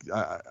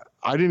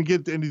 I didn't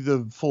get any of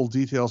the full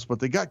details, but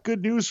they got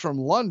good news from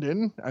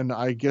London, and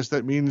I guess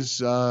that means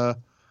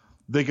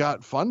they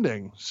got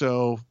funding.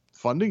 So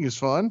funding is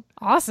fun.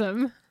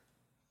 Awesome.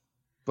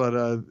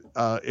 But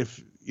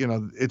if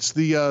it's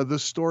the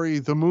story,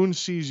 The Moon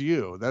Sees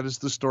You. That is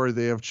the story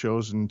they have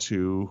chosen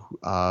to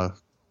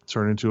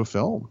turn into a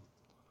film.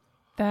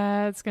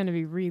 That's going to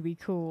be really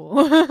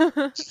cool.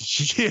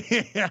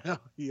 Yeah,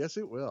 yes,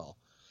 it will.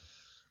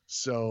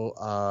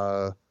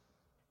 So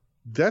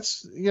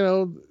that's,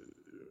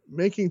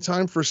 making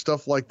time for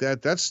stuff like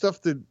that. That's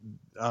stuff that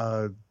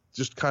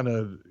just kind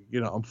of,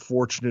 I'm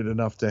fortunate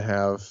enough to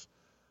have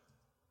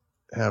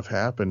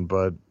happened.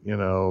 But,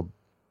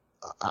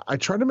 I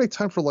try to make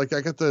time for, like,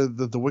 I got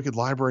the Wicked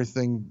Library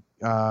thing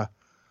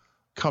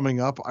coming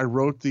up. I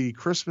wrote the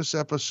Christmas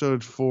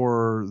episode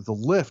for The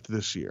Lift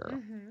this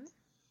year,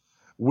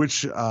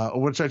 which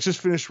I just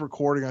finished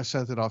recording. I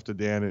sent it off to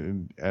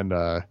Dan,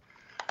 and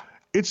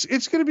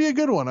it's going to be a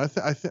good one.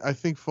 I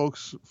think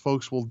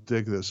folks will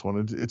dig this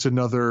one. It's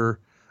another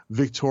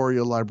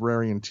Victoria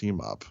librarian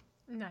team up.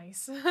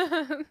 Nice.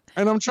 And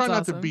I'm trying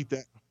not awesome. to beat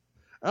that.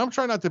 I'm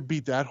trying not to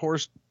beat that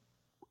horse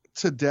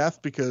to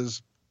death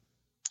because,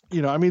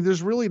 I mean,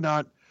 there's really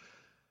not,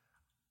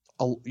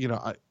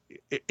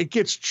 it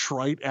gets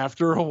trite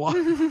after a while.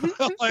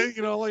 I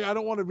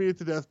don't want to beat it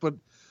to death, but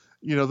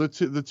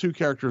the two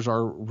characters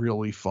are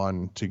really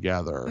fun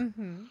together.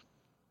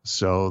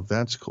 So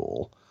that's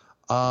cool.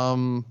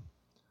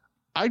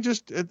 I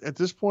just, at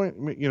this point,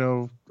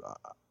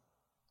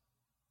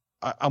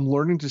 I'm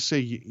learning to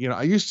say,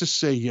 I used to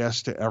say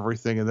yes to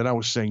everything, and then I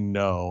was saying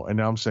no, and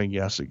now I'm saying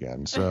yes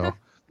again. So,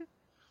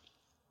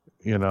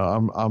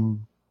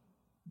 I'm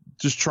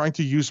just trying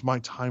to use my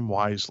time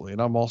wisely,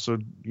 and I'm also,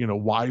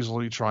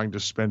 wisely trying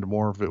to spend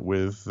more of it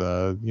with,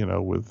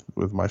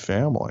 with my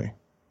family.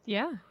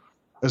 Yeah.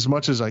 As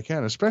much as I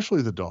can,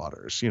 especially the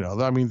daughters.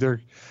 I mean, they're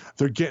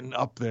getting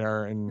up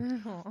there,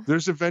 and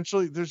there's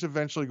eventually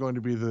going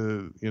to be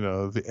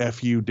the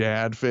FU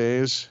dad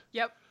phase.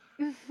 Yep.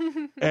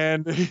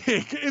 And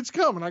it's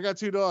coming. I got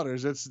two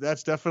daughters.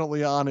 That's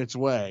definitely on its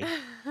way.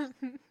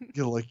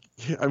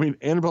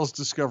 Annabelle's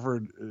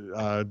discovered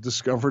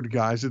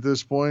guys at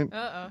this point.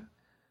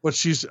 But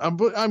she's, I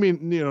mean,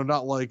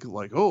 not like,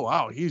 oh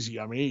wow, he's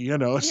yummy.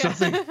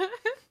 It's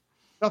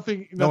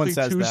nothing. No one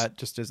says too, that.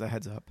 Just as a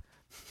heads up.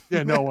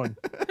 Yeah, no one.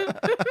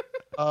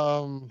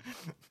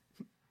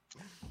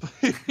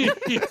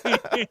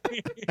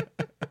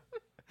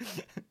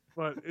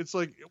 But it's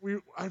like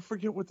I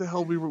forget what the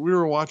hell we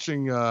were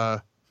watching. We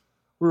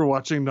were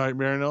watching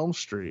Nightmare on Elm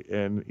Street,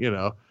 and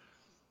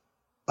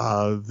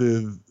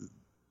the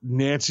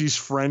Nancy's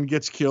friend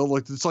gets killed.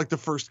 Like it's like the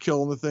first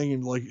kill in the thing,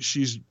 and like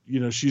she's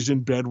in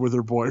bed with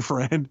her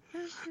boyfriend,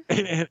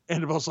 and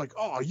Annabelle's like,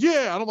 oh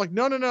yeah, and I'm like,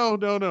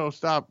 no,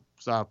 stop,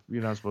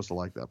 you're not supposed to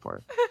like that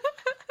part.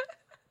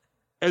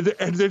 And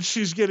then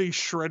she's getting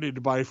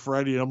shredded by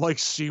Freddy. And I'm like,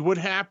 see what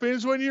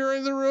happens when you're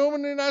in the room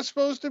and you're not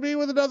supposed to be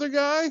with another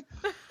guy?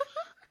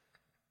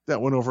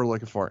 That went over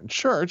like a fart in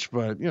church,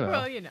 but,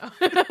 Well,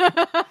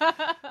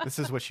 This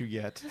is what you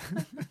get.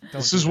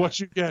 This is what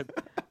you get.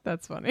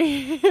 That's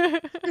funny.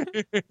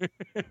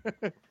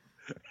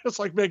 It's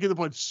like making the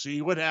point,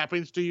 see what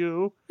happens to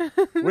you?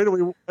 When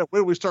do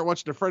we start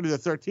watching the Friday the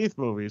 13th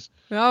movies?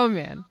 Oh,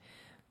 man.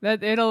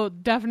 It'll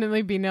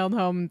definitely be nailed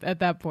home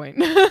at that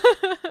point.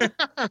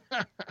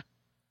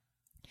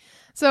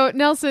 So,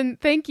 Nelson,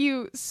 thank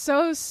you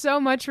so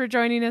much for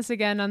joining us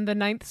again on the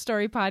Ninth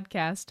Story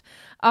podcast.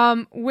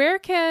 Where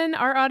can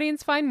our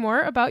audience find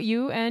more about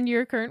you and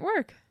your current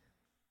work?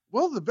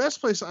 Well, the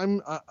best place I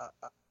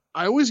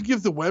always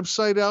give the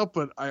website out,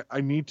 but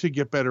I need to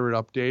get better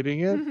at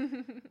updating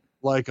it,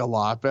 like a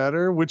lot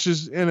better, and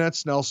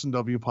that's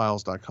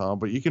nelsonwpiles.com.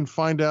 But you can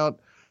find out.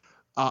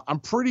 I'm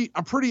pretty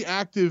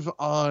active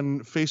on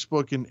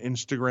Facebook and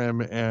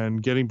Instagram,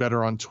 and getting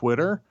better on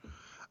Twitter.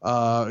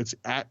 It's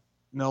at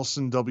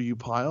Nelson W.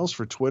 Pyles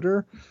for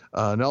Twitter,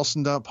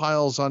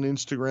 Nelson.Pyles on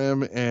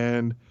Instagram,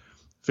 and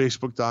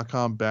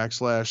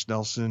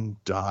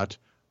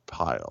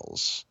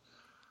Facebook.com/Nelson.Pyles.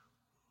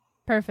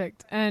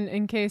 Perfect. And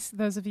in case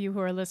those of you who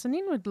are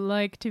listening would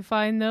like to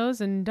find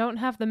those and don't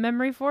have the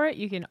memory for it,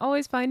 you can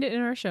always find it in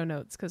our show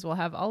notes because we'll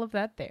have all of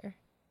that there.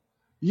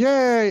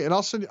 Yay! And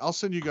I'll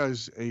send you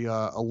guys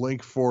a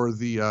link for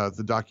the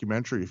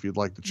documentary if you'd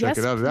like to check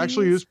it out. It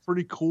actually is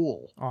pretty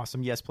cool.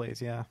 Awesome. Yes, please.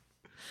 Yeah.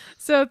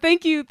 So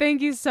thank you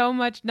so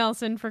much,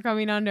 Nelson, for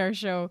coming on to our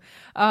show.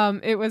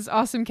 It was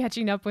awesome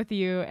catching up with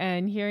you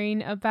and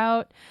hearing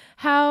about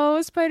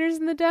how Spiders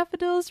and the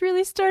Daffodils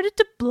really started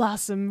to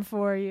blossom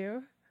for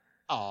you.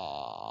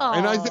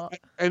 Aww.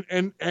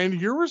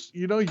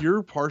 And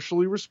you're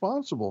partially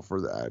responsible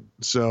for that.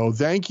 So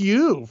thank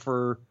you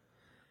for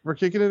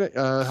kicking it,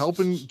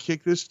 helping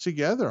kick this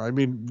together. I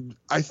mean,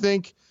 I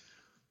think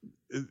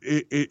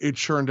it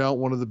turned out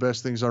one of the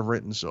best things I've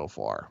written so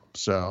far.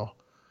 So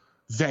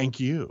thank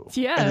you.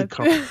 Yeah.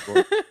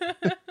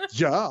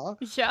 Yeah.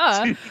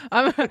 Yeah.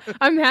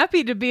 I'm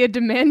happy to be a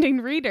demanding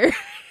reader.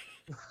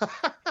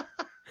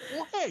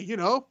 Well, hey,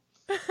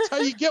 that's how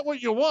you get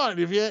what you want.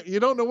 If you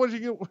don't know what you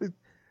get,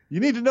 you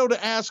need to know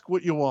to ask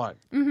what you want.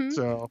 Mm-hmm.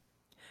 So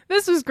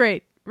this was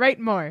great. Write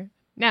more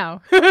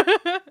now.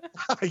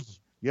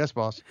 Yes,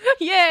 boss.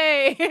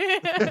 Yay!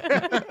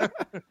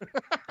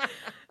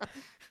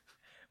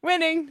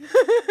 Winning.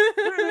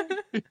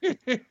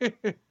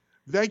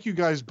 Thank you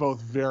guys both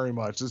very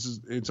much.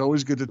 It's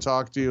always good to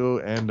talk to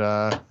you, and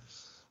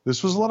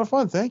this was a lot of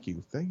fun. Thank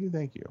you. Thank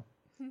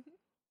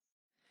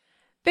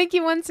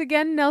you once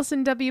again,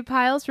 Nelson W.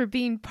 Pyles, for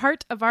being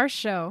part of our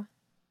show.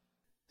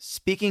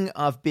 Speaking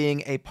of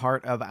being a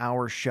part of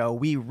our show,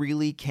 we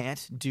really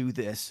can't do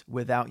this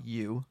without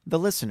you, the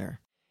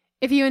listener.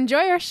 If you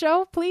enjoy our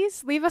show,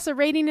 please leave us a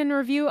rating and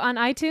review on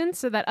iTunes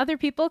so that other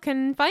people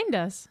can find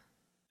us.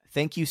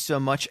 Thank you so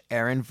much,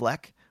 Aaron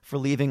Vleck, for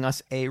leaving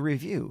us a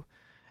review.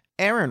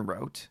 Aaron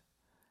wrote,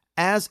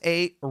 "As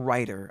a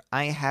writer,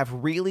 I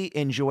have really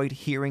enjoyed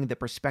hearing the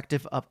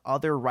perspective of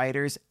other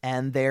writers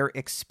and their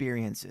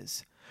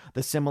experiences,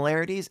 the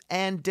similarities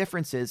and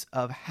differences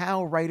of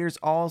how writers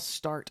all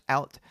start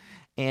out,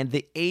 and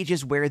the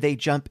ages where they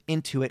jump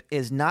into it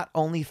is not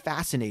only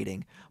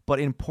fascinating, but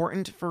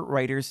important for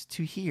writers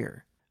to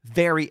hear.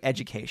 Very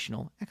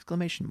educational! !"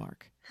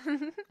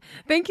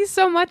 Thank you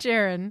so much,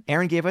 Aaron.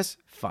 Aaron gave us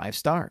 5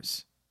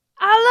 stars.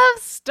 I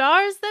love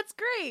stars. That's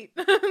great.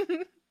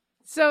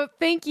 So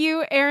thank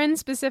you, Aaron,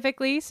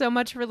 specifically, so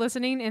much for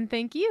listening. And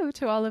thank you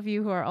to all of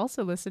you who are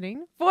also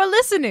listening for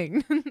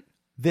listening.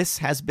 This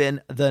has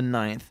been the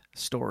 9th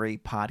Story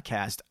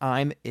Podcast.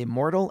 I'm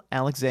Immortal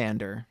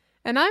Alexander.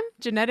 And I'm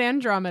Jeanette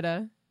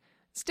Andromeda.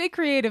 Stay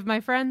creative, my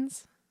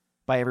friends.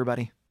 Bye,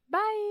 everybody.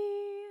 Bye.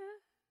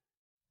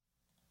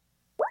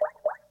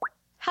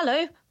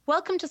 Hello,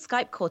 welcome to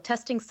Skype call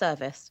testing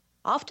service.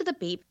 After the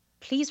beep,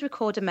 please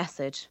record a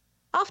message.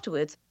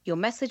 Afterwards, your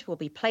message will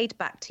be played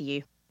back to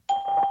you.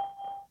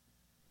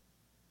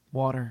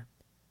 Water,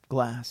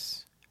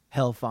 glass,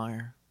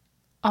 hellfire.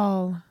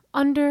 All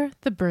under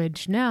the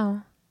bridge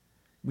now.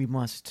 We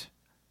must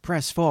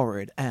press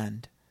forward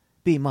and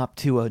beam up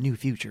to a new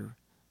future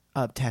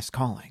of test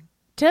calling.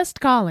 Test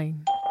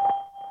calling.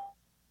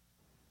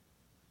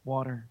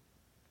 Water,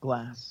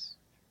 glass,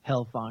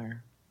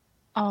 hellfire.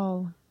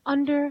 All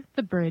under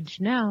the bridge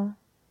now.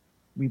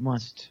 We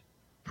must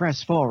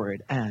press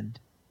forward and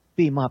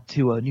beam up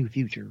to a new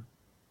future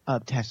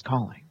of test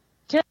calling.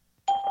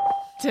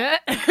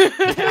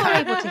 If you are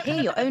able to hear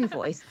your own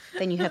voice,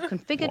 then you have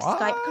configured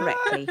Skype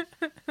correctly.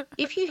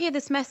 If you hear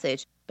this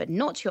message, but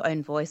not your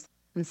own voice,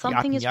 then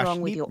something is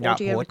wrong with your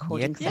audio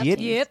recording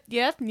settings.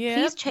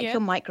 Please check your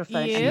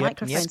microphone and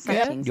microphone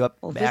settings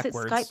or visit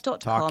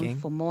skype.com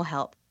for more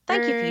help.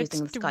 Thank you for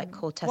using the Skype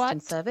call testing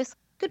service.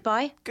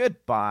 Goodbye.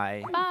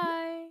 Goodbye.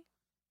 Bye.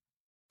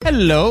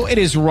 Hello, it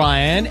is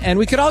Ryan, and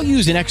we could all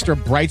use an extra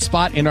bright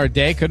spot in our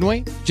day, couldn't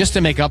we? Just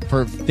to make up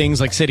for things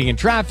like sitting in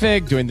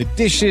traffic, doing the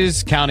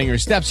dishes, counting your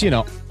steps,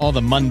 all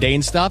the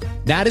mundane stuff.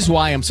 That is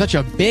why I'm such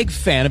a big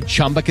fan of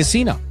Chumba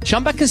Casino.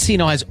 Chumba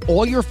Casino has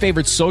all your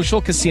favorite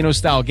social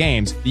casino-style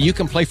games that you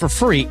can play for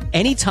free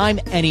anytime,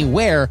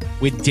 anywhere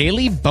with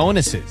daily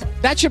bonuses.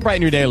 That should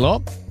brighten your day a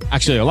little.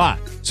 Actually, a lot.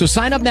 So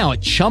sign up now at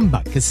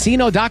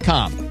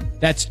ChumbaCasino.com.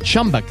 That's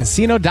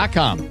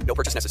ChumbaCasino.com. No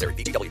purchase necessary.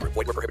 VGW Group.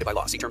 Void where prohibited by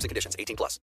law. See terms and conditions. 18+.